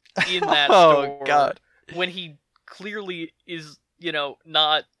in that store. God. When he clearly is, you know,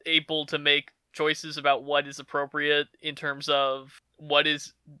 not able to make choices about what is appropriate in terms of what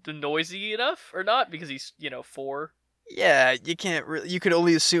is the noisy enough or not, because he's 4. Yeah, you could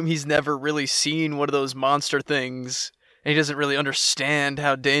only assume he's never really seen one of those monster things, and he doesn't really understand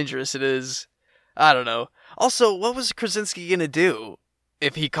how dangerous it is. I don't know. Also, what was Krasinski gonna do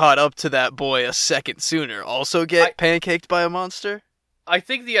if he caught up to that boy a second sooner? Also get pancaked by a monster? I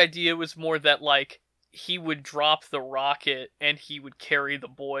think the idea was more that, like, he would drop the rocket and he would carry the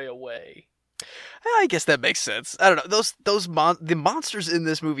boy away. I guess that makes sense. I don't know. The monsters in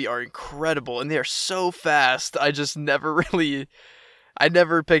this movie are incredible, and they are so fast. I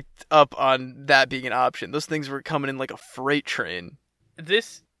never picked up on that being an option. Those things were coming in like a freight train.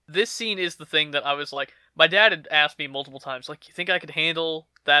 This scene is the thing that I was like, my dad had asked me multiple times, like, you think I could handle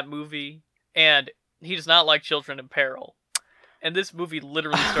that movie? And he does not like children in peril. And this movie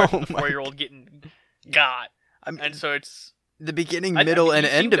literally starts with a 4-year-old getting got. And so it's... The beginning, middle, and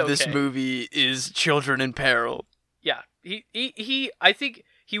end of this movie is children in peril. Yeah. I think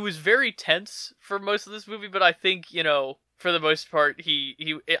he was very tense for most of this movie, but I think, for the most part,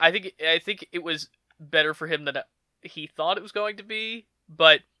 I think it was better for him than he thought it was going to be.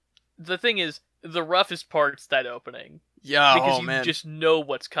 But the thing is, the roughest part's that opening. Yeah, because you just know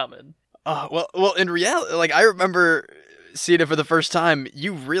what's coming. Well, in reality, like, I remember seeing it for the first time,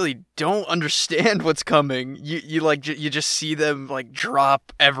 you really don't understand what's coming. You just see them, like,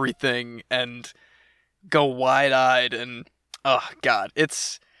 drop everything and go wide-eyed, and oh god,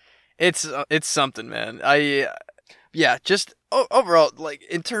 it's something, man. Just overall, like,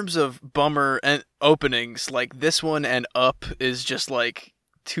 in terms of bummer and openings, like, this one and Up is just like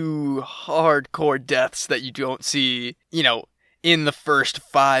two hardcore deaths that you don't see, in the first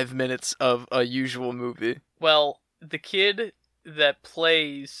 5 minutes of a usual movie. Well, the kid that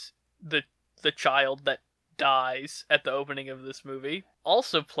plays the child that dies at the opening of this movie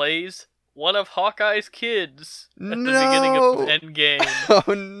also plays one of Hawkeye's kids at the beginning of Endgame.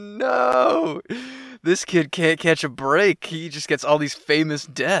 Oh no! This kid can't catch a break. He just gets all these famous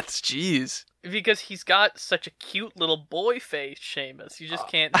deaths. Jeez. Because he's got such a cute little boy face, Seamus. You just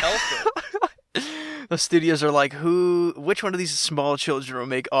can't help it. The studios are like, which one of these small children will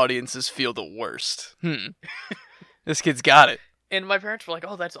make audiences feel the worst? This kid's got it. And my parents were like,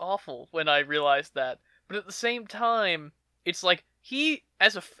 oh, that's awful, when I realized that. But at the same time, it's like, he,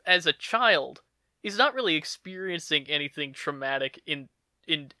 as a child, is not really experiencing anything traumatic in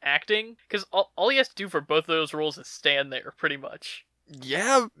acting, because all he has to do for both of those roles is stand there, pretty much.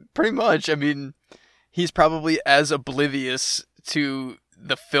 Yeah, pretty much. I mean, he's probably as oblivious to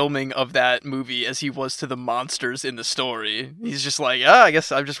the filming of that movie as he was to the monsters in the story. He's just like, I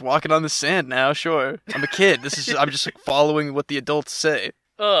guess I'm just walking on the sand now, sure. I'm a kid. I'm just following what the adults say.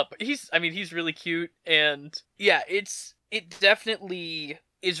 But he's really cute, and yeah, it definitely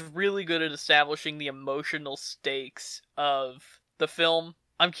is really good at establishing the emotional stakes of the film.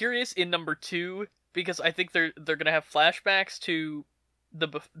 I'm curious in number 2, because I think they're gonna have flashbacks to the,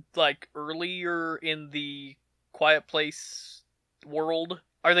 like, earlier in the Quiet Place world.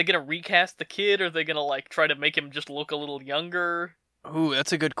 Are they gonna recast the kid, or are they gonna, like, try to make him just look a little younger? Ooh,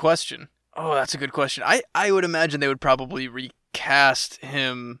 that's a good question. I would imagine they would probably recast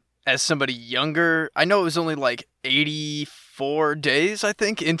him as somebody younger. I know it was only like 84 days, I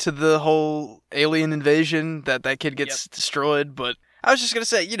think, into the whole alien invasion that kid gets destroyed, but I was just gonna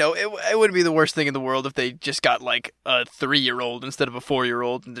say, it wouldn't be the worst thing in the world if they just got, like, a 3-year-old instead of a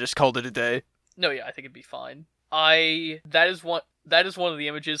 4-year-old and just called it a day. No, yeah, I think it'd be fine. That is one of the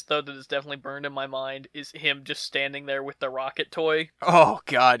images, though, that is definitely burned in my mind, is him just standing there with the rocket toy. Oh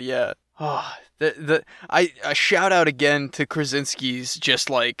god, yeah. Oh, a shout out again to Krasinski's, just,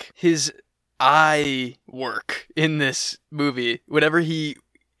 like, his eye work in this movie. Whenever he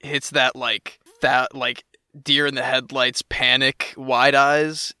hits that deer in the headlights panic wide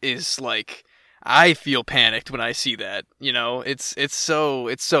eyes, is like, I feel panicked when I see that. It's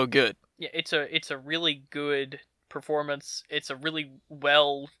so good. Yeah, it's a really good performance. It's a really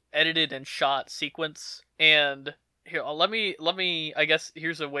well edited and shot sequence. And here, let me. I guess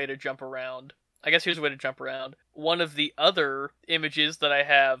here's a way to jump around. One of the other images that I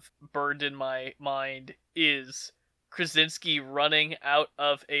have burned in my mind is Krasinski running out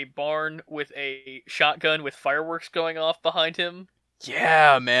of a barn with a shotgun with fireworks going off behind him.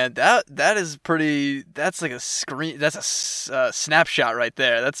 Yeah, man, that is pretty. That's like a screen. That's a snapshot right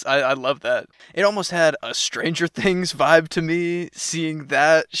there. I love that. It almost had a Stranger Things vibe to me, seeing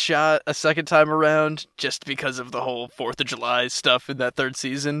that shot a second time around, just because of the whole 4th of July stuff in that 3rd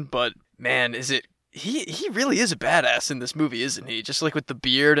season. But man, is it he really is a badass in this movie, isn't he? Just like with the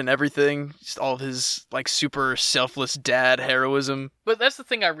beard and everything, just all of his like super selfless dad heroism. But that's the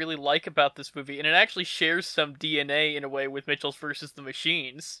thing I really like about this movie, and it actually shares some DNA in a way with Mitchell's versus the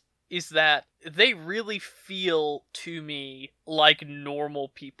Machines, is that they really feel to me like normal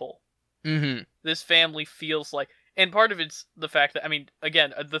people. Mm-hmm. This family feels like, and part of it's the fact that, I mean,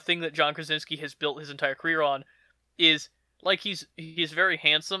 again, the thing that John Krasinski has built his entire career on is, like, he's very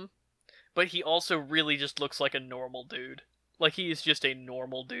handsome, but he also really just looks like a normal dude. Like, he is just a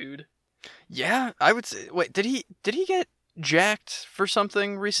normal dude. Yeah, I would say. Wait, did he get jacked for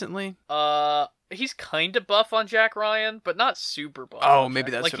something recently? He's kind of buff on Jack Ryan, but not super buff. Oh, maybe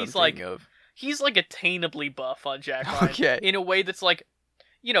that's like, what he's I'm thinking of. He's like attainably buff on Jack Ryan. Okay. In a way that's like,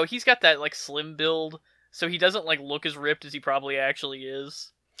 you know, he's got that like slim build, so he doesn't like look as ripped as he probably actually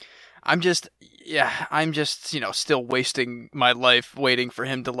is. I'm just, still wasting my life waiting for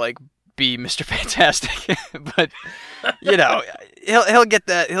him to like be Mr. Fantastic. But he'll get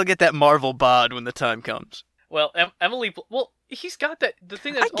that Marvel bod when the time comes. Well, he's got that. The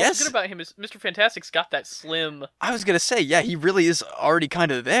thing that's also good about him is Mr. Fantastic's got that slim. I was gonna say, yeah, he really is already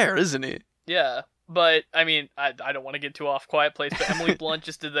kind of there, isn't he? Yeah, but I mean, I don't want to get too off Quiet Place, but Emily Blunt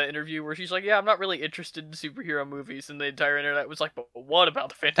just did the interview where she's like, "Yeah, I'm not really interested in superhero movies," and the entire internet was like, "But what about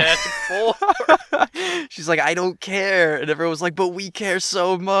the Fantastic Four?" She's like, "I don't care," and everyone was like, "But we care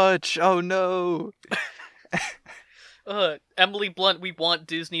so much." Oh no. Emily Blunt, we want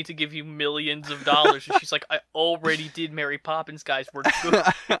Disney to give you millions of dollars. And she's like, I already did Mary Poppins, guys. We're good.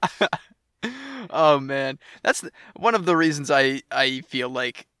 Oh, man. That's one of the reasons I feel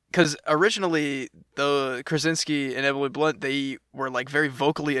like... Because originally, the Krasinski and Emily Blunt, they were like very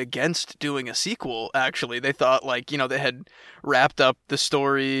vocally against doing a sequel, actually. They thought like, they had wrapped up the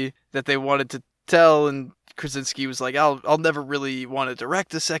story that they wanted to tell, and Krasinski was like, I'll never really want to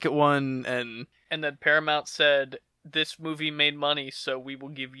direct a second one, and then Paramount said, this movie made money, so we will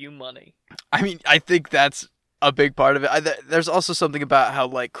give you money. I mean, I think that's a big part of it. There's also something about how,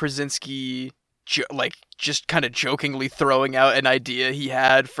 like, Krasinski, just kind of jokingly throwing out an idea he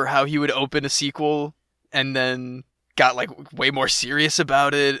had for how he would open a sequel, and then got, like, way more serious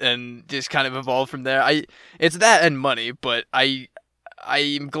about it, and just kind of evolved from there. It's that and money, but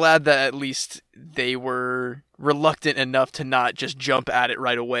I'm glad that at least they were reluctant enough to not just jump at it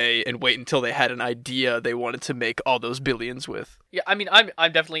right away and wait until they had an idea they wanted to make all those billions with. Yeah, I mean,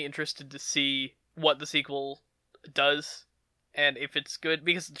 I'm definitely interested to see what the sequel does and if it's good,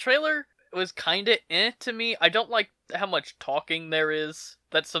 because the trailer was kind of to me. I don't like how much talking there is.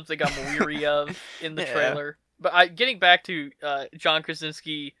 That's something I'm weary of in the trailer. But getting back to John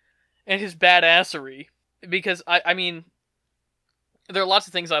Krasinski and his badassery, because I mean, there are lots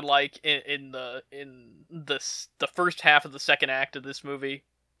of things I like in the first half of the second act of this movie.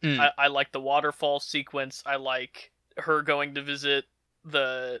 I like the waterfall sequence. I like her going to visit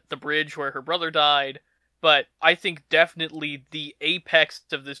the bridge where her brother died. But I think definitely the apex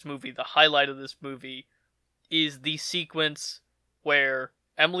of this movie, the highlight of this movie, is the sequence where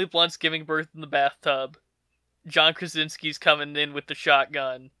Emily Blunt's giving birth in the bathtub, John Krasinski's coming in with the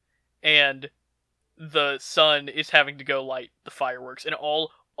shotgun, and the son is having to go light the fireworks, and all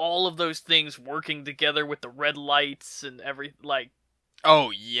of those things working together with the red lights and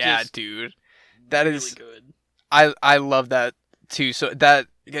oh yeah, dude, that really is good. I love that too. So that,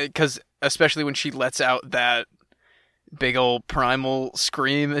 because especially when she lets out that big old primal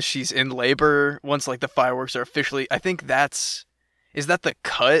scream as she's in labor, once like the fireworks are officially, I think is that the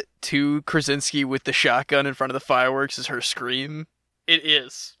cut to Krasinski with the shotgun in front of the fireworks is her scream? It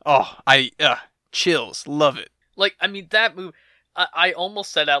is. Oh, chills. Love it. Like, I mean, that movie, I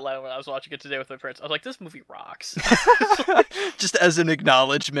almost said out loud when I was watching it today with my parents, I was like, this movie rocks. Just as an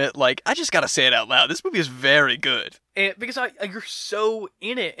acknowledgement, like, I just gotta say it out loud. This movie is very good. And because you're so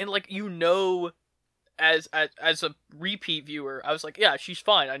in it, and like, as a repeat viewer, I was like, yeah, she's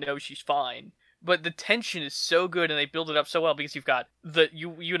fine. I know she's fine. But the tension is so good, and they build it up so well, because you've got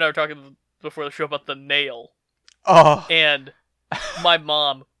you and I were talking before the show about the nail. Oh. And my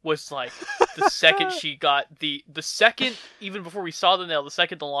mom was like, the second she got the second, even before we saw the nail, the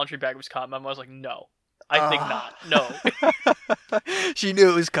second the laundry bag was caught, my mom was like, no, I think not. No. She knew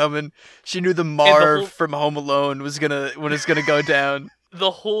it was coming. She knew the Marv from Home Alone was gonna go down.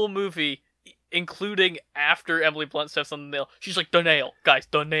 The whole movie, including after Emily Blunt steps on the nail, she's like, the nail, guys,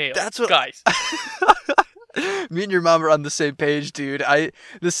 the nail. That's what, guys. Me and your mom are on the same page, dude.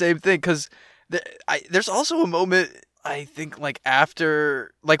 The same thing, because there's also a moment, I think, like,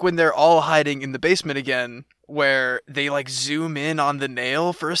 after, like, when they're all hiding in the basement again, where they, like, zoom in on the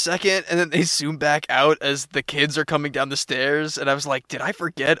nail for a second, and then they zoom back out as the kids are coming down the stairs, and I was like, did I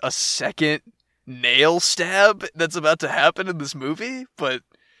forget a second nail stab that's about to happen in this movie, but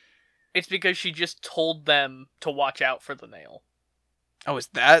It's because she just told them to watch out for the nail. oh, is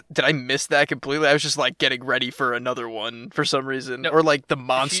that? Did I miss that completely? I was just like getting ready for another one for some reason, No, or like the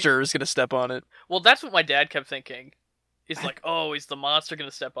monster is gonna step on it. Well, that's what my dad kept thinking. Is like, oh, is the monster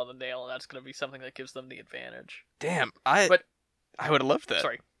gonna step on the nail, and that's gonna be something that gives them the advantage. Damn, But I would have loved that.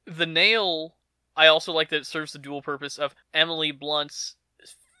 sorry, the nail. I also like that it serves the dual purpose of Emily Blunt's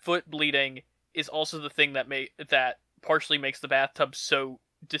foot bleeding is also the thing that partially makes the bathtub so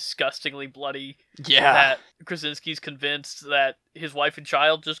disgustingly bloody Yeah, that Krasinski's convinced that his wife and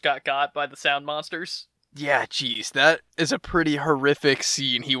child just got by the sound monsters. yeah. Jeez, that is a pretty horrific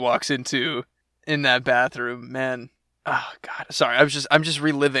scene he walks into in that bathroom, man. Oh God, sorry. I'm just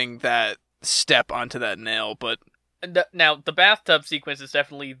reliving that step onto that nail, but And now, the bathtub sequence is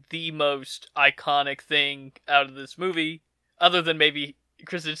definitely the most iconic thing out of this movie, other than maybe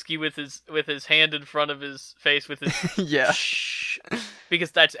Krasinski with his hand in front of his face with his yeah, shh,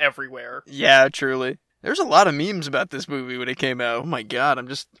 because that's everywhere. yeah. Truly, there's a lot of memes about this movie when it came out. Oh my God,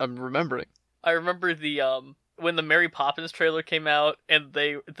 I'm remembering. I remember the when the Mary Poppins trailer came out, and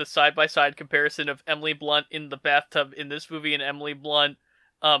the side by side comparison of Emily Blunt in the bathtub in this movie and Emily Blunt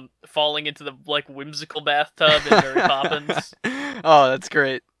falling into the like whimsical bathtub in Mary Poppins. Oh, that's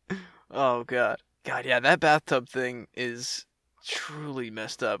great. Oh God, yeah, that bathtub thing is truly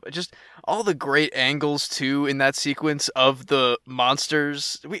messed up. Just all the great angles too in that sequence of the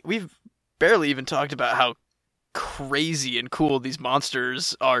monsters. We've barely even talked about how crazy and cool these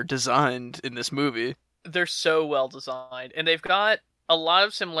monsters are designed in this movie. They're so well designed, and they've got a lot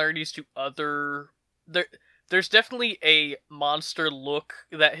of similarities to other. There's definitely a monster look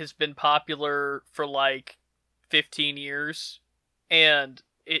that has been popular for like 15 years, and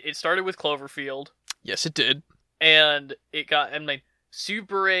it started with Cloverfield, Yes, it did. and it got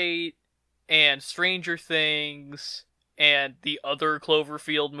Super 8 and Stranger Things and the other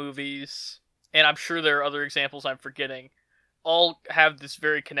Cloverfield movies, and I'm sure there are other examples I'm forgetting, all have this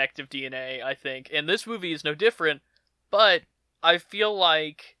very connective DNA, I think. And this movie is no different, but I feel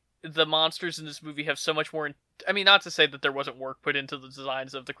like the monsters in this movie have so much more... I mean, not to say that there wasn't work put into the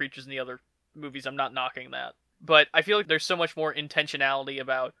designs of the creatures in the other movies, I'm not knocking that. But I feel like there's so much more intentionality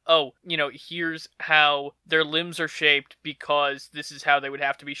about, oh, here's how their limbs are shaped because this is how they would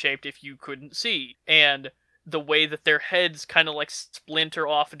have to be shaped if you couldn't see. And the way that their heads kind of like splinter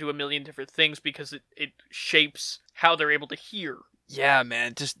off into a million different things because it shapes how they're able to hear. Yeah,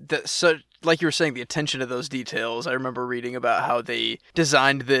 man. Just so like you were saying, the attention to those details. I remember reading about how they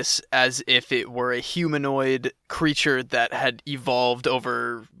designed this as if it were a humanoid creature that had evolved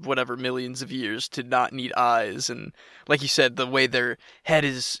over whatever millions of years to not need eyes, and like you said, the way their head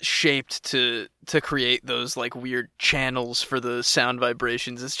is shaped to create those like weird channels for the sound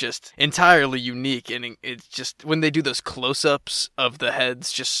vibrations is just entirely unique. And it's just when they do those close-ups of the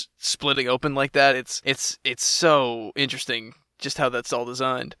heads just splitting open like that, it's so interesting. Just how that's all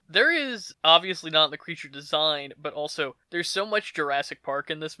designed. There is obviously not the creature design, but also there's so much Jurassic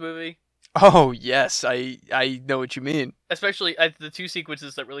Park in this movie. Oh yes, I know what you mean. Especially the two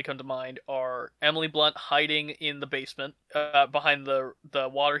sequences that really come to mind are Emily Blunt hiding in the basement behind the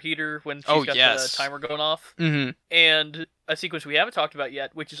water heater when she's got the timer going off, and a sequence we haven't talked about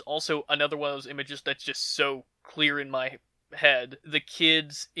yet, which is also another one of those images that's just so clear in my head, the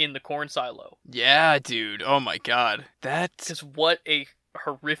kids in the corn silo. Yeah, dude. Oh my God. Because what a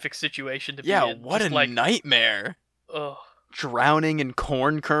horrific situation to be in. Yeah, what a nightmare. Ugh. Drowning in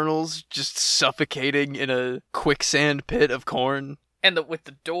corn kernels, just suffocating in a quicksand pit of corn. And with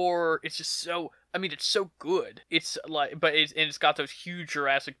the door, it's just so... I mean, it's so good. It's like, it's got those huge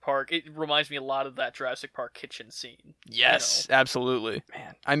Jurassic Park. It reminds me a lot of that Jurassic Park kitchen scene. Yes, absolutely.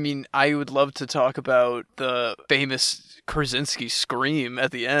 Man, I mean, I would love to talk about the famous Krasinski scream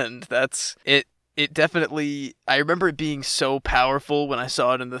at the end. That's it. It definitely. I remember it being so powerful when I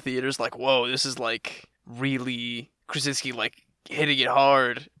saw it in the theaters. Like, whoa, this is like really Krasinski like hitting it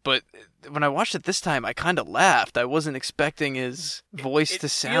hard. But when I watched it this time, I kind of laughed. I wasn't expecting his voice to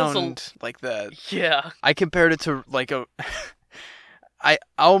sound like that. Yeah. I compared it to like a... I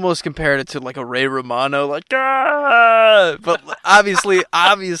almost compared it to like a Ray Romano, like, ah! But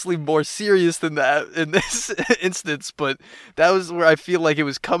obviously more serious than that in this instance. But that was where I feel like it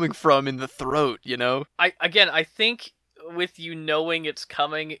was coming from in the throat, you know? I think with you knowing it's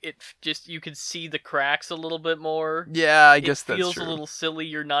coming, you can see the cracks a little bit more. Yeah, I guess that's true. It feels a little silly.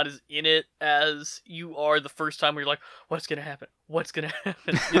 You're not as in it as you are the first time where you're like, what's gonna happen? What's gonna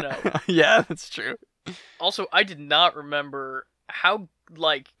happen? Yeah, that's true. Also, I did not remember how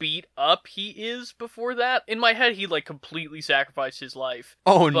like beat up he is before that. In my head, he like completely sacrificed his life.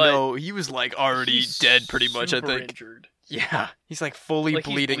 Oh but no, he was like already he's dead pretty much, I super think. injured. Yeah, he's like fully Like,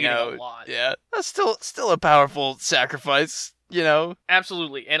 he's bleeding bleeding a out. lot. Yeah, that's still a powerful sacrifice, you know?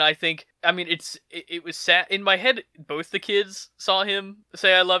 Absolutely, and I think, I mean, it was sad. In my head, both the kids saw him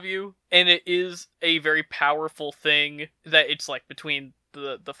say "I love you," and it is a very powerful thing that it's like between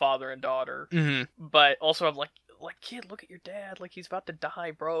the father and daughter. Mm-hmm. But also, I'm like, kid, look at your dad, like he's about to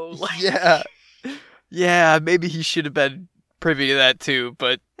die, bro. Like, Yeah, maybe he should have been privy to that too,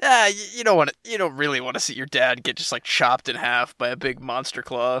 but you don't really want to see your dad get just like chopped in half by a big monster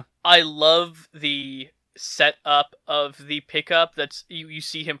claw. I love the setup of the pickup. That's you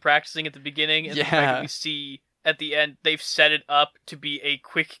see him practicing at the beginning, and the fact that we see at the end they've set it up to be a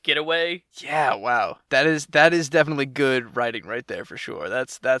quick getaway. Yeah, wow. That is definitely good writing right there for sure.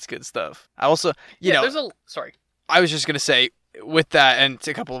 That's good stuff. I also, you know, sorry. I was just going to say with that and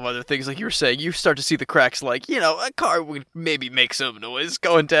a couple of other things like you were saying, you start to see the cracks, like, you know, a car would maybe make some noise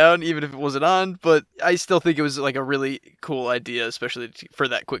going down even if it wasn't on, but I still think it was like a really cool idea, especially for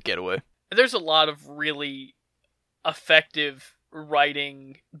that quick getaway. There's a lot of really effective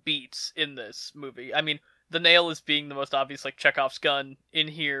writing beats in this movie. I mean, the nail is being the most obvious, like Chekhov's gun in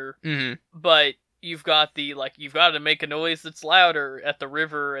here, but you've got you've got to make a noise that's louder at the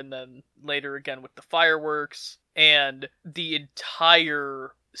river, and then later again with the fireworks, and the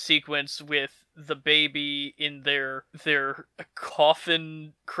entire sequence with the baby in their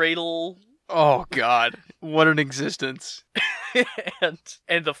coffin cradle. Oh God, what an existence.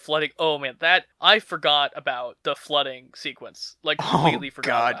 and the flooding. Oh man, that I forgot about the flooding sequence. Like completely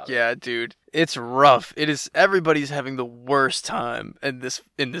forgot about yeah, dude. It's rough. It is, everybody's having the worst time in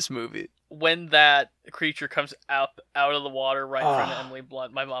this movie. When that creature comes out of the water right in front of Emily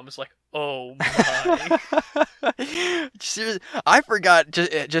Blunt, my mom was like, "Oh my." Seriously, I forgot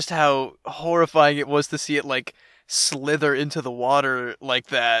just how horrifying it was to see it like slither into the water like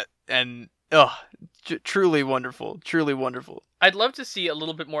that, and truly wonderful, truly wonderful. I'd love to see a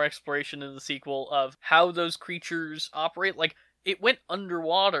little bit more exploration in the sequel of how those creatures operate. Like, it went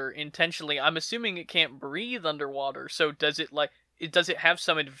underwater intentionally. I'm assuming it can't breathe underwater. So does it have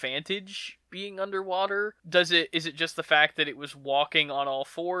some advantage being underwater? Is it just the fact that it was walking on all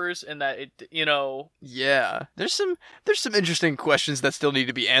fours and that it, you know? Yeah, there's some interesting questions that still need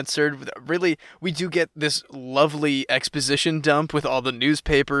to be answered. Really, we do get this lovely exposition dump with all the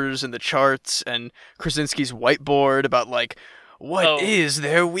newspapers and the charts and Krasinski's whiteboard about like what is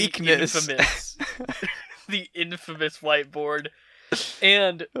their weakness. The infamous whiteboard.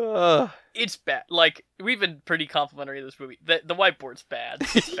 And it's bad. Like, we've been pretty complimentary of this movie. The whiteboard's bad.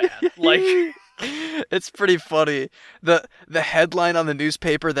 It's bad. Like, it's pretty funny. The headline on the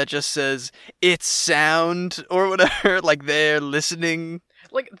newspaper that just says "it's sound" or whatever, like they're listening.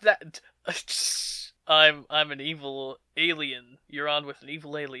 Like that. I'm an evil alien. You're on with an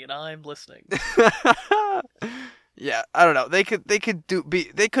evil alien. I'm listening. Yeah, I don't know. They could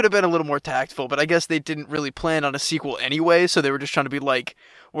have been a little more tactful, but I guess they didn't really plan on a sequel anyway, so they were just trying to be like,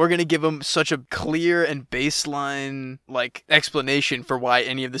 we're going to give them such a clear and baseline like explanation for why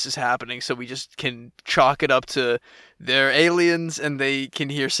any of this is happening, so we just can chalk it up to they're aliens and they can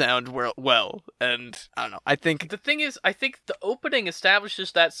hear sound well. And I don't know. I think the thing is, I think the opening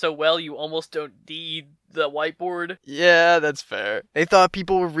establishes that so well you almost don't need the whiteboard. Yeah, that's fair. They thought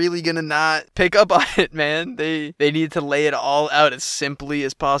people were really gonna not pick up on it, man. They needed to lay it all out as simply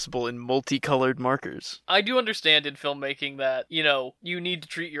as possible in multicolored markers. I do understand in filmmaking that, you know, you need to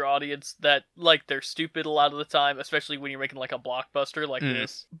treat your audience that like they're stupid a lot of the time, especially when you're making like a blockbuster like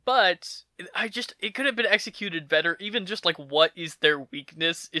this. But it could have been executed better. Even just like, what is their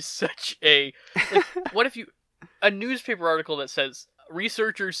weakness is such a, like, what if a newspaper article that says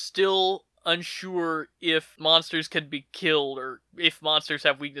researchers still unsure if monsters can be killed or if monsters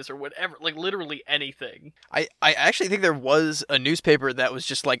have weakness or whatever, like literally anything. I actually think there was a newspaper that was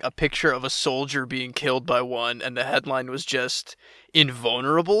just like a picture of a soldier being killed by one, and the headline was just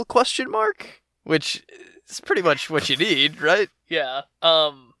 "invulnerable?" ? Which is pretty much what you need, right? Yeah.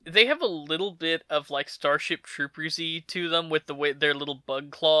 They have a little bit of like Starship Troopers-y to them with the way their little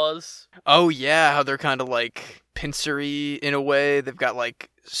bug claws. Oh yeah, how they're kind of like pincery in a way. They've got like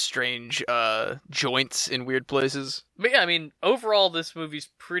strange joints in weird places. But yeah, I mean, overall this movie's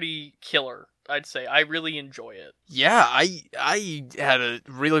pretty killer, I'd say. I really enjoy it. Yeah, I had a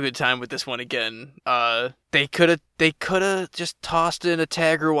really good time with this one again. They could have just tossed in a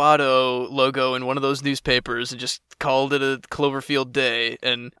Tagruato logo in one of those newspapers and just called it a Cloverfield day,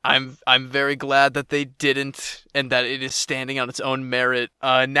 and I'm very glad that they didn't, and that it is standing on its own merit.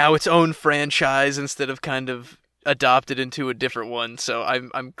 Now its own franchise instead of kind of adopted into a different one. So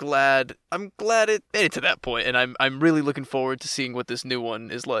I'm glad it made it to that point, and I'm really looking forward to seeing what this new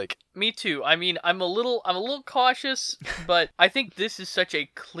one is like. Me too. I mean, I'm a little cautious, but I think this is such a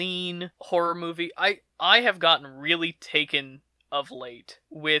clean horror movie. I have gotten really taken of late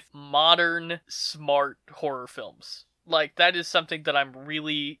with modern, smart horror films. Like, that is something that I'm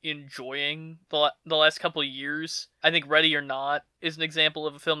really enjoying the last couple of years. I think Ready or Not is an example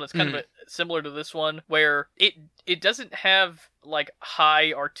of a film that's kind of similar to this one, where it doesn't have, like,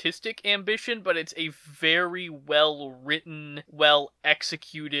 high artistic ambition, but it's a very well-written,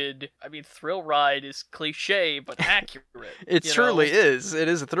 well-executed... I mean, thrill ride is cliche, but accurate. It truly is. It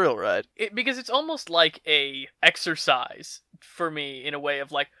is a thrill ride. Because it's almost like a exercise for me, in a way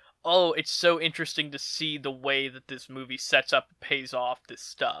of, like, oh, it's so interesting to see the way that this movie sets up and pays off this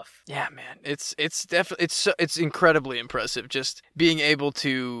stuff. Yeah, man, it's definitely it's incredibly impressive just being able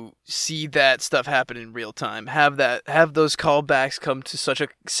to see that stuff happen in real time. Have those callbacks come to such a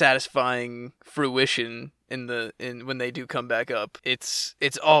satisfying fruition in when they do come back up. It's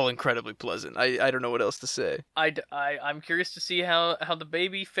all incredibly pleasant. I don't know what else to say. I'm curious to see how the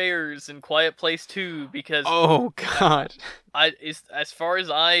baby fares in Quiet Place 2, because oh god, as far as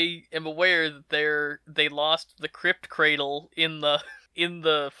I am aware, that they lost the crypt cradle in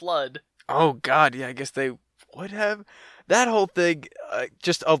the flood. Oh god, yeah, I guess they would have. That whole thing,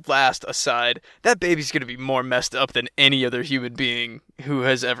 just a last aside, that baby's gonna be more messed up than any other human being who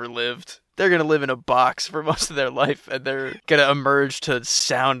has ever lived. They're gonna live in a box for most of their life, and they're gonna emerge to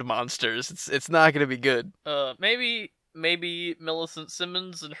sound monsters. It's not gonna be good. Maybe Millicent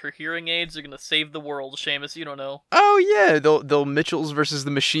Simmons and her hearing aids are gonna save the world, Seamus. You don't know. Oh yeah, they'll Mitchells versus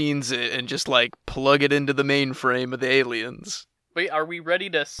the Machines and just like plug it into the mainframe of the aliens. Wait, are we ready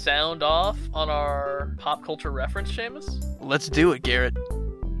to sound off on our pop culture reference, Seamus? Let's do it, Garrett.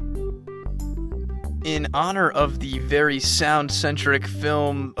 In honor of the very sound-centric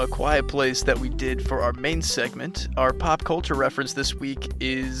film A Quiet Place that we did for our main segment, our pop culture reference this week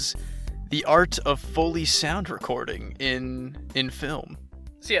is the art of Foley sound recording in film.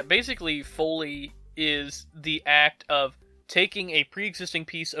 So yeah, basically Foley is the act of taking a pre-existing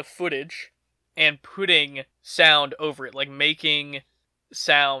piece of footage and putting sound over it, like making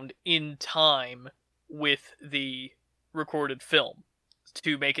sound in time with the recorded film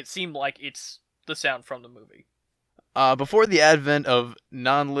to make it seem like it's the sound from the movie. Before the advent of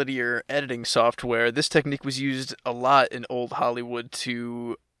non-linear editing software, this technique was used a lot in old Hollywood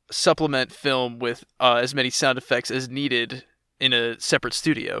to supplement film with as many sound effects as needed in a separate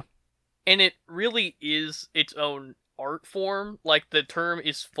studio. And it really is its own art form. Like, the term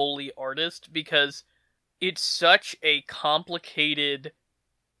is Foley artist because it's such a complicated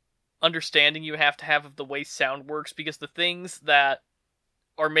understanding you have to have of the way sound works, because the things that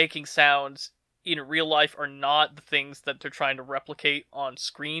are making sounds in real life are not the things that they're trying to replicate on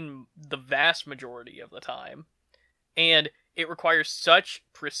screen the vast majority of the time. And it requires such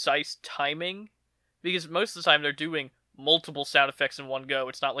precise timing, because most of the time they're doing multiple sound effects in one go.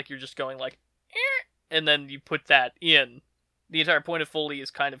 It's not like you're just going like, and then you put that in. The entire point of Foley is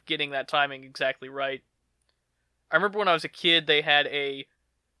kind of getting that timing exactly right. I remember when I was a kid, they had a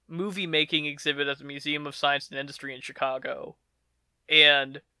movie making exhibit at the Museum of Science and Industry in Chicago.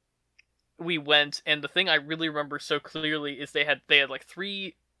 And we went, and the thing I really remember so clearly is they had like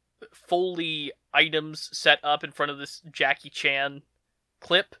 3 Foley items set up in front of this Jackie Chan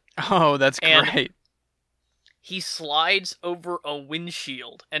clip. Oh, that's great. He slides over a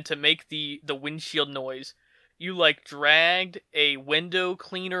windshield, and to make the windshield noise, you like dragged a window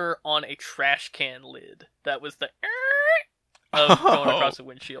cleaner on a trash can lid. That was the of going across the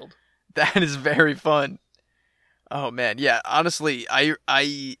windshield. That is very fun. Oh man, yeah. Honestly,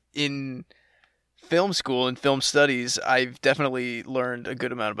 I in film school and film studies, I've definitely learned a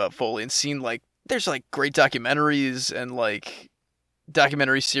good amount about Foley and seen like there's like great documentaries and like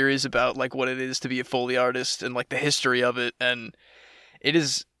documentary series about like what it is to be a Foley artist and like the history of it, and it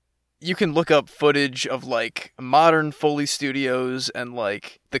is, you can look up footage of like modern Foley studios and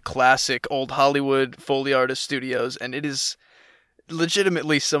like the classic old Hollywood Foley artist studios, and it is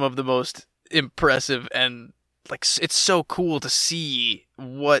legitimately some of the most impressive, and like it's so cool to see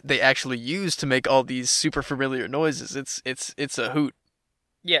what they actually use to make all these super familiar noises. It's a hoot.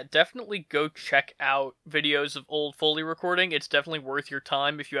 Yeah, definitely go check out videos of old Foley recording. It's definitely worth your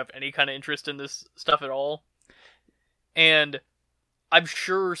time if you have any kind of interest in this stuff at all. And I'm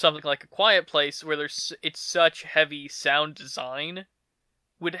sure something like A Quiet Place, where it's such heavy sound design,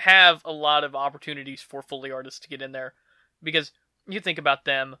 would have a lot of opportunities for Foley artists to get in there. Because you think about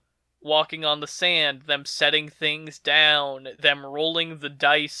them walking on the sand, them setting things down, them rolling the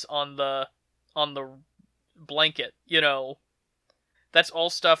dice on the blanket, that's all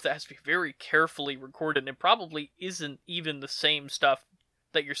stuff that has to be very carefully recorded and probably isn't even the same stuff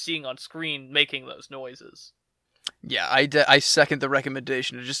that you're seeing on screen making those noises. Yeah, I second the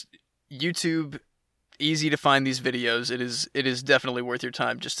recommendation. Just YouTube, easy to find these videos. It is definitely worth your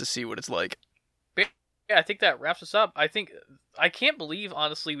time just to see what it's like. Yeah, I think that wraps us up. I can't believe,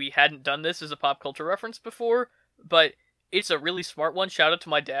 honestly, we hadn't done this as a pop culture reference before, but it's a really smart one. Shout out to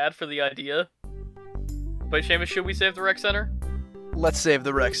my dad for the idea. But Seamus, should we save the rec center? Let's save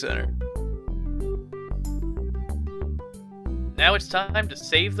the rec center. Now it's time to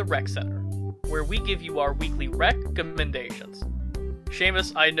save the rec center, where we give you our weekly recommendations.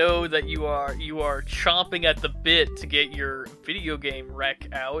 Seamus, I know that you are chomping at the bit to get your video game rec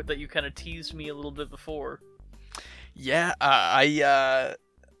out that you kind of teased me a little bit before. Yeah,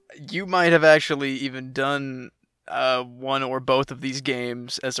 you might have actually even done one or both of these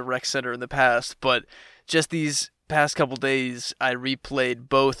games as a rec center in the past, but just these past couple days, I replayed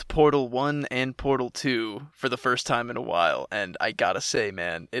both Portal 1 and Portal 2 for the first time in a while, and I gotta say,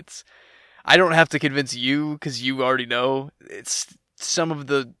 man, I don't have to convince you, because you already know, it's some of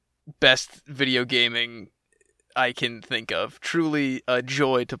the best video gaming I can think of. Truly a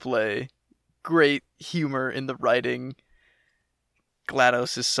joy to play. Great humor in the writing.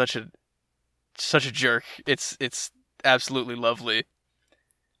 GLaDOS is such a jerk. It's absolutely lovely.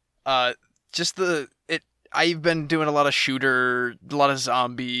 I've been doing a lot of shooter, a lot of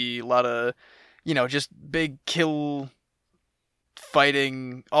zombie, a lot of, just big kill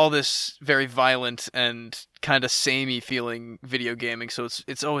fighting, all this very violent and kind of samey feeling video gaming. So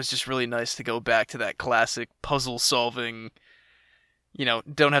it's always just really nice to go back to that classic puzzle solving.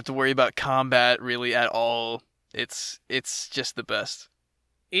 Don't have to worry about combat really at all. It's just the best.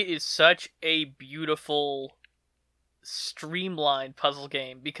 It is such a beautiful, streamlined puzzle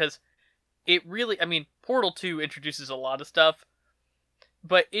game because it really, Portal 2 introduces a lot of stuff,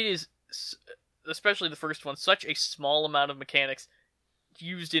 but it is, especially the first one, such a small amount of mechanics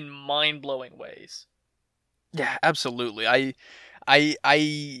used in mind-blowing ways. Yeah, absolutely.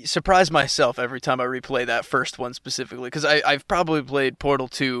 I surprise myself every time I replay that first one specifically, because I've probably played Portal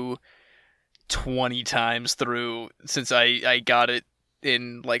 2 20 times through since I got it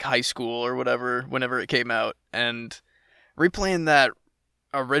in like high school or whatever, whenever it came out, and replaying that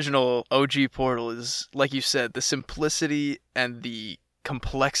original OG Portal is, like you said, the simplicity and the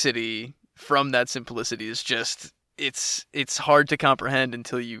complexity from that simplicity is just, it's hard to comprehend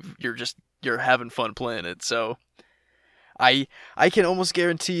until you're having fun playing it. So I can almost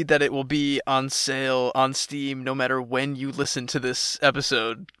guarantee that it will be on sale on Steam no matter when you listen to this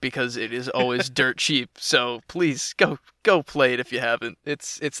episode, because it is always dirt cheap. So please go play it if you haven't.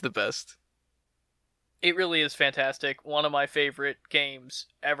 It's the best. It really is fantastic. One of my favorite games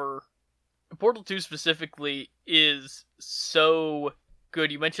ever. Portal 2 specifically is so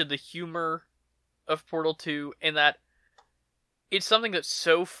good. You mentioned the humor of Portal 2 and that it's something that's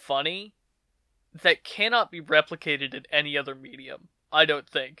so funny that cannot be replicated in any other medium, I don't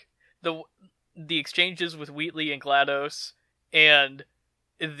think. The exchanges with Wheatley and GLaDOS and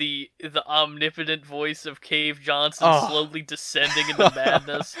the omnipotent voice of Cave Johnson slowly descending into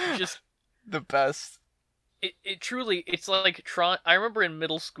madness, just the best. It truly, it's like I remember in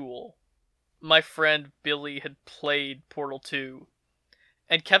middle school, my friend Billy had played Portal 2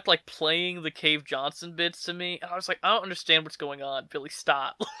 and kept like playing the Cave Johnson bits to me, and I was like, I don't understand what's going on. Billy,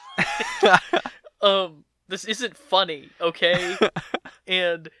 stop. This isn't funny, okay?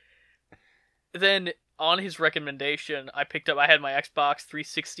 And then on his recommendation, I had my Xbox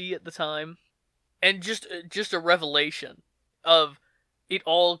 360 at the time, and just a revelation of it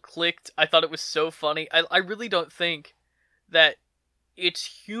all clicked. I thought it was so funny. I really don't think that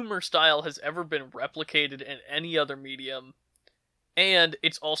its humor style has ever been replicated in any other medium, and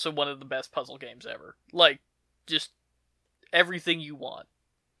it's also one of the best puzzle games ever. Like, just everything you want.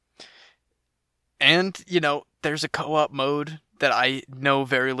 And, there's a co-op mode that I know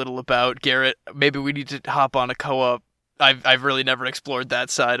very little about. Garrett, maybe we need to hop on a co-op. I've really never explored that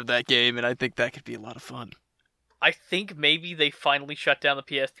side of that game, and I think that could be a lot of fun. I think maybe they finally shut down the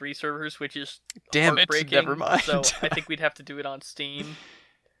PS3 servers, which is damn heartbreaking. Never mind. So I think we'd have to do it on Steam.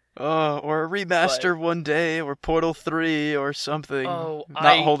 Or a remaster one day, or Portal 3 or something.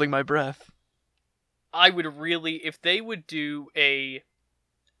 Not holding my breath. I would really, if they would do a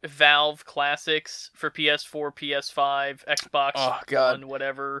Valve Classics for PS4, PS5, Xbox One,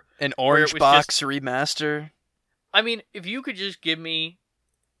 whatever. An Orange Box remaster? If you could just give me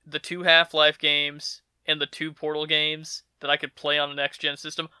the 2 Half-Life games and the 2 Portal games that I could play on a next-gen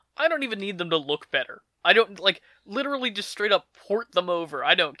system, I don't even need them to look better. I don't, like, literally just straight up port them over.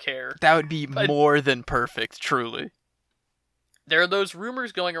 I don't care. That would be But more than perfect, truly. there are those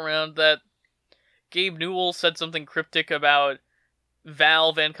rumors going around that Gabe Newell said something cryptic about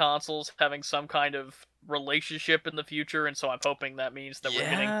Valve and consoles having some kind of relationship in the future, and so I'm hoping that means that we're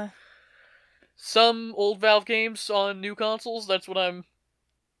getting some old Valve games on new consoles. That's what I'm...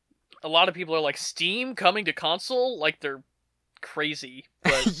 A lot of people are like, Steam coming to console? Like, they're crazy.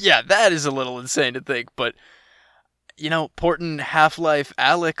 But Yeah, that is a little insane to think, but, porting Half-Life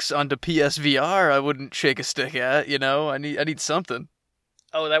Alyx onto PSVR, I wouldn't shake a stick at, I need something.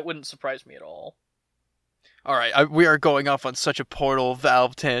 oh, that wouldn't surprise me at all. Alright, we are going off on such a Portal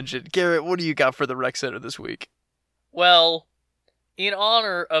Valve tangent. Garrett, what do you got for the Rec Center this week? Well, in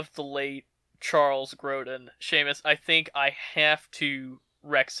honor of the late Charles Grodin, Seamus, I think I have to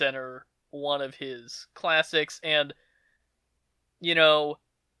Rec Center one of his classics, and,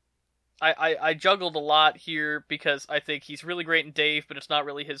 I juggled a lot here because I think he's really great in Dave, but it's not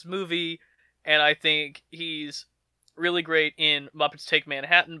really his movie, and I think he's really great in Muppets Take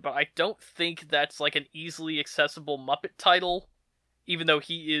Manhattan, but I don't think that's like an easily accessible Muppet title, even though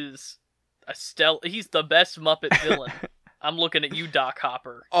he is he's the best Muppet villain. I'm looking at you, Doc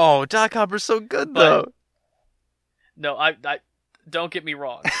Hopper. Oh, Doc Hopper's so good, though. No, I don't get me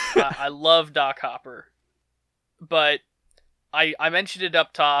wrong. I love Doc Hopper, but I mentioned it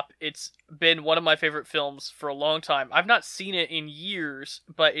up top. It's been one of my favorite films for a long time. I've not seen it in years,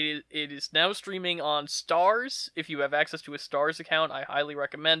 but it is now streaming on Starz. If you have access to a Starz account, I highly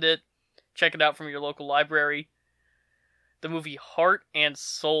recommend it. Check it out from your local library. The movie Heart and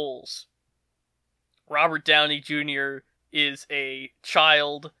Souls. Robert Downey Jr. is a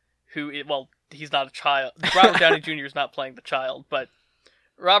child he's not a child. Robert Downey Jr. is not playing the child, but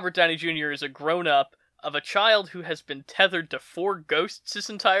Robert Downey Jr. is a grown-up of a child who has been tethered to 4 ghosts his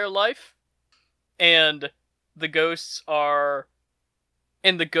entire life. And the ghosts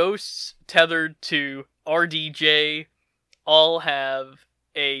tethered to RDJ all have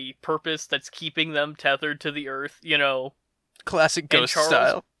a purpose that's keeping them tethered to the earth, Classic ghost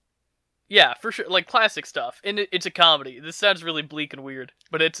style. Yeah, for sure, like classic stuff. And it's a comedy. This sounds really bleak and weird,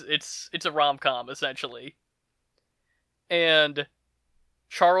 but it's a rom-com essentially. And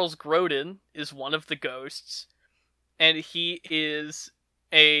Charles Grodin is one of the ghosts, and he is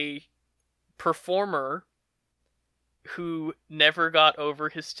a performer who never got over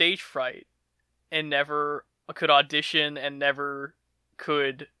his stage fright and never could audition and never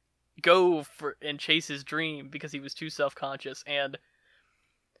could go for and chase his dream because he was too self-conscious. And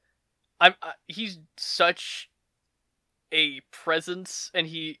he's such a presence, and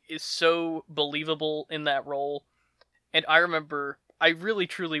he is so believable in that role. And I remember, I really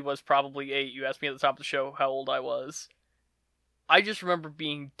truly was probably 8. You asked me at the top of the show how old I was. I just remember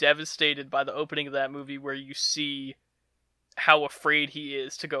being devastated by the opening of that movie, where you see how afraid he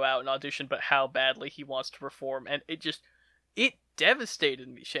is to go out and audition, but how badly he wants to perform. And it devastated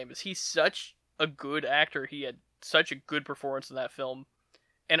me, Seamus. He's such a good actor. He had such a good performance in that film.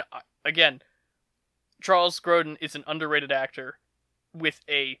 And again, Charles Grodin is an underrated actor with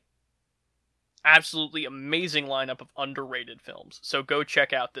a absolutely amazing lineup of underrated films. So go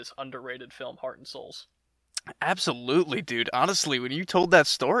check out this underrated film, Heart and Souls. Absolutely, dude. Honestly, when you told that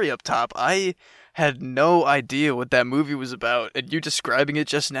story up top, I had no idea what that movie was about. And you describing it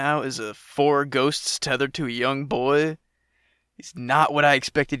just now as 4 ghosts tethered to a young boy is not what I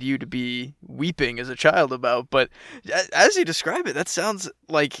expected you to be weeping as a child about. But as you describe it, that sounds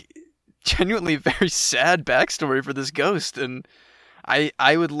like genuinely a very sad backstory for this ghost. And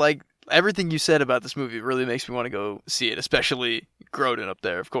I would like... Everything you said about this movie really makes me want to go see it, especially Grodin up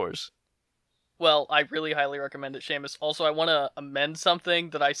there, of course. Well, I really highly recommend it, Seamus. Also, I want to amend something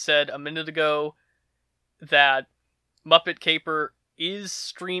that I said a minute ago, that Muppet Caper is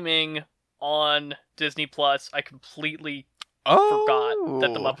streaming on Disney+. I completely forgot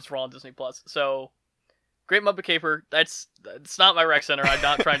that the Muppets were on Disney+. So, great Muppet Caper. It's not my Rec Center. I'm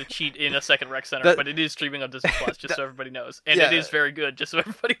not trying to cheat in a second Rec Center, but it is streaming on Disney+, just so everybody knows. And it is very good, just so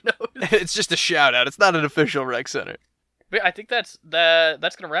everybody knows. It's just a shout-out. It's not an official Rec Center. But I think that's going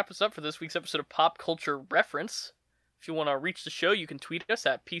to wrap us up for this week's episode of Pop Culture Reference. If you want to reach the show, you can tweet us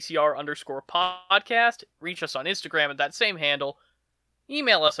at PCR_podcast. Reach us on Instagram at that same handle.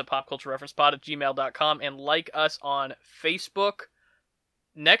 Email us at popculturereferencepod@gmail.com and like us on Facebook.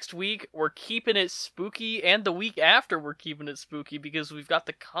 Next week, we're keeping it spooky, and the week after we're keeping it spooky because we've got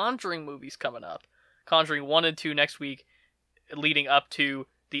the Conjuring movies coming up. Conjuring 1 and 2 next week, leading up to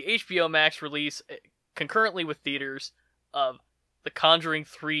the HBO Max release, concurrently with theaters, of The Conjuring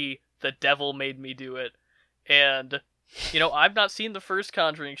 3, The Devil Made Me Do It. And I've not seen the first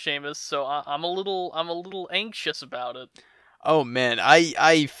Conjuring, Seamus, so I'm a little anxious about it. Oh man,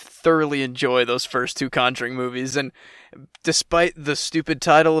 I thoroughly enjoy those first two Conjuring movies, and despite the stupid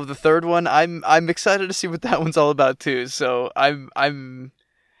title of the third one, I'm excited to see what that one's all about too. So I'm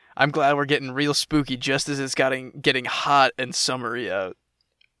glad we're getting real spooky just as it's getting hot and summery out.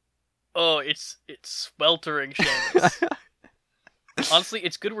 Oh, it's sweltering, Seamus. Honestly,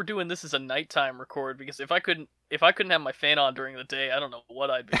 it's good we're doing this as a nighttime record, because if I couldn't have my fan on during the day, I don't know what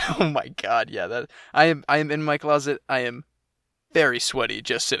I'd be doing. Oh my god, yeah, that I am in my closet. I am very sweaty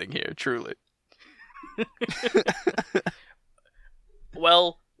just sitting here, truly.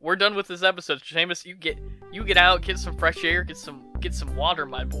 Well, we're done with this episode. Seamus, you get out, get some fresh air, get some water,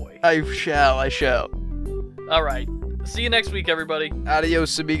 my boy. I shall. All right. See you next week, everybody.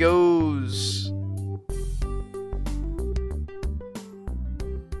 Adios, amigos.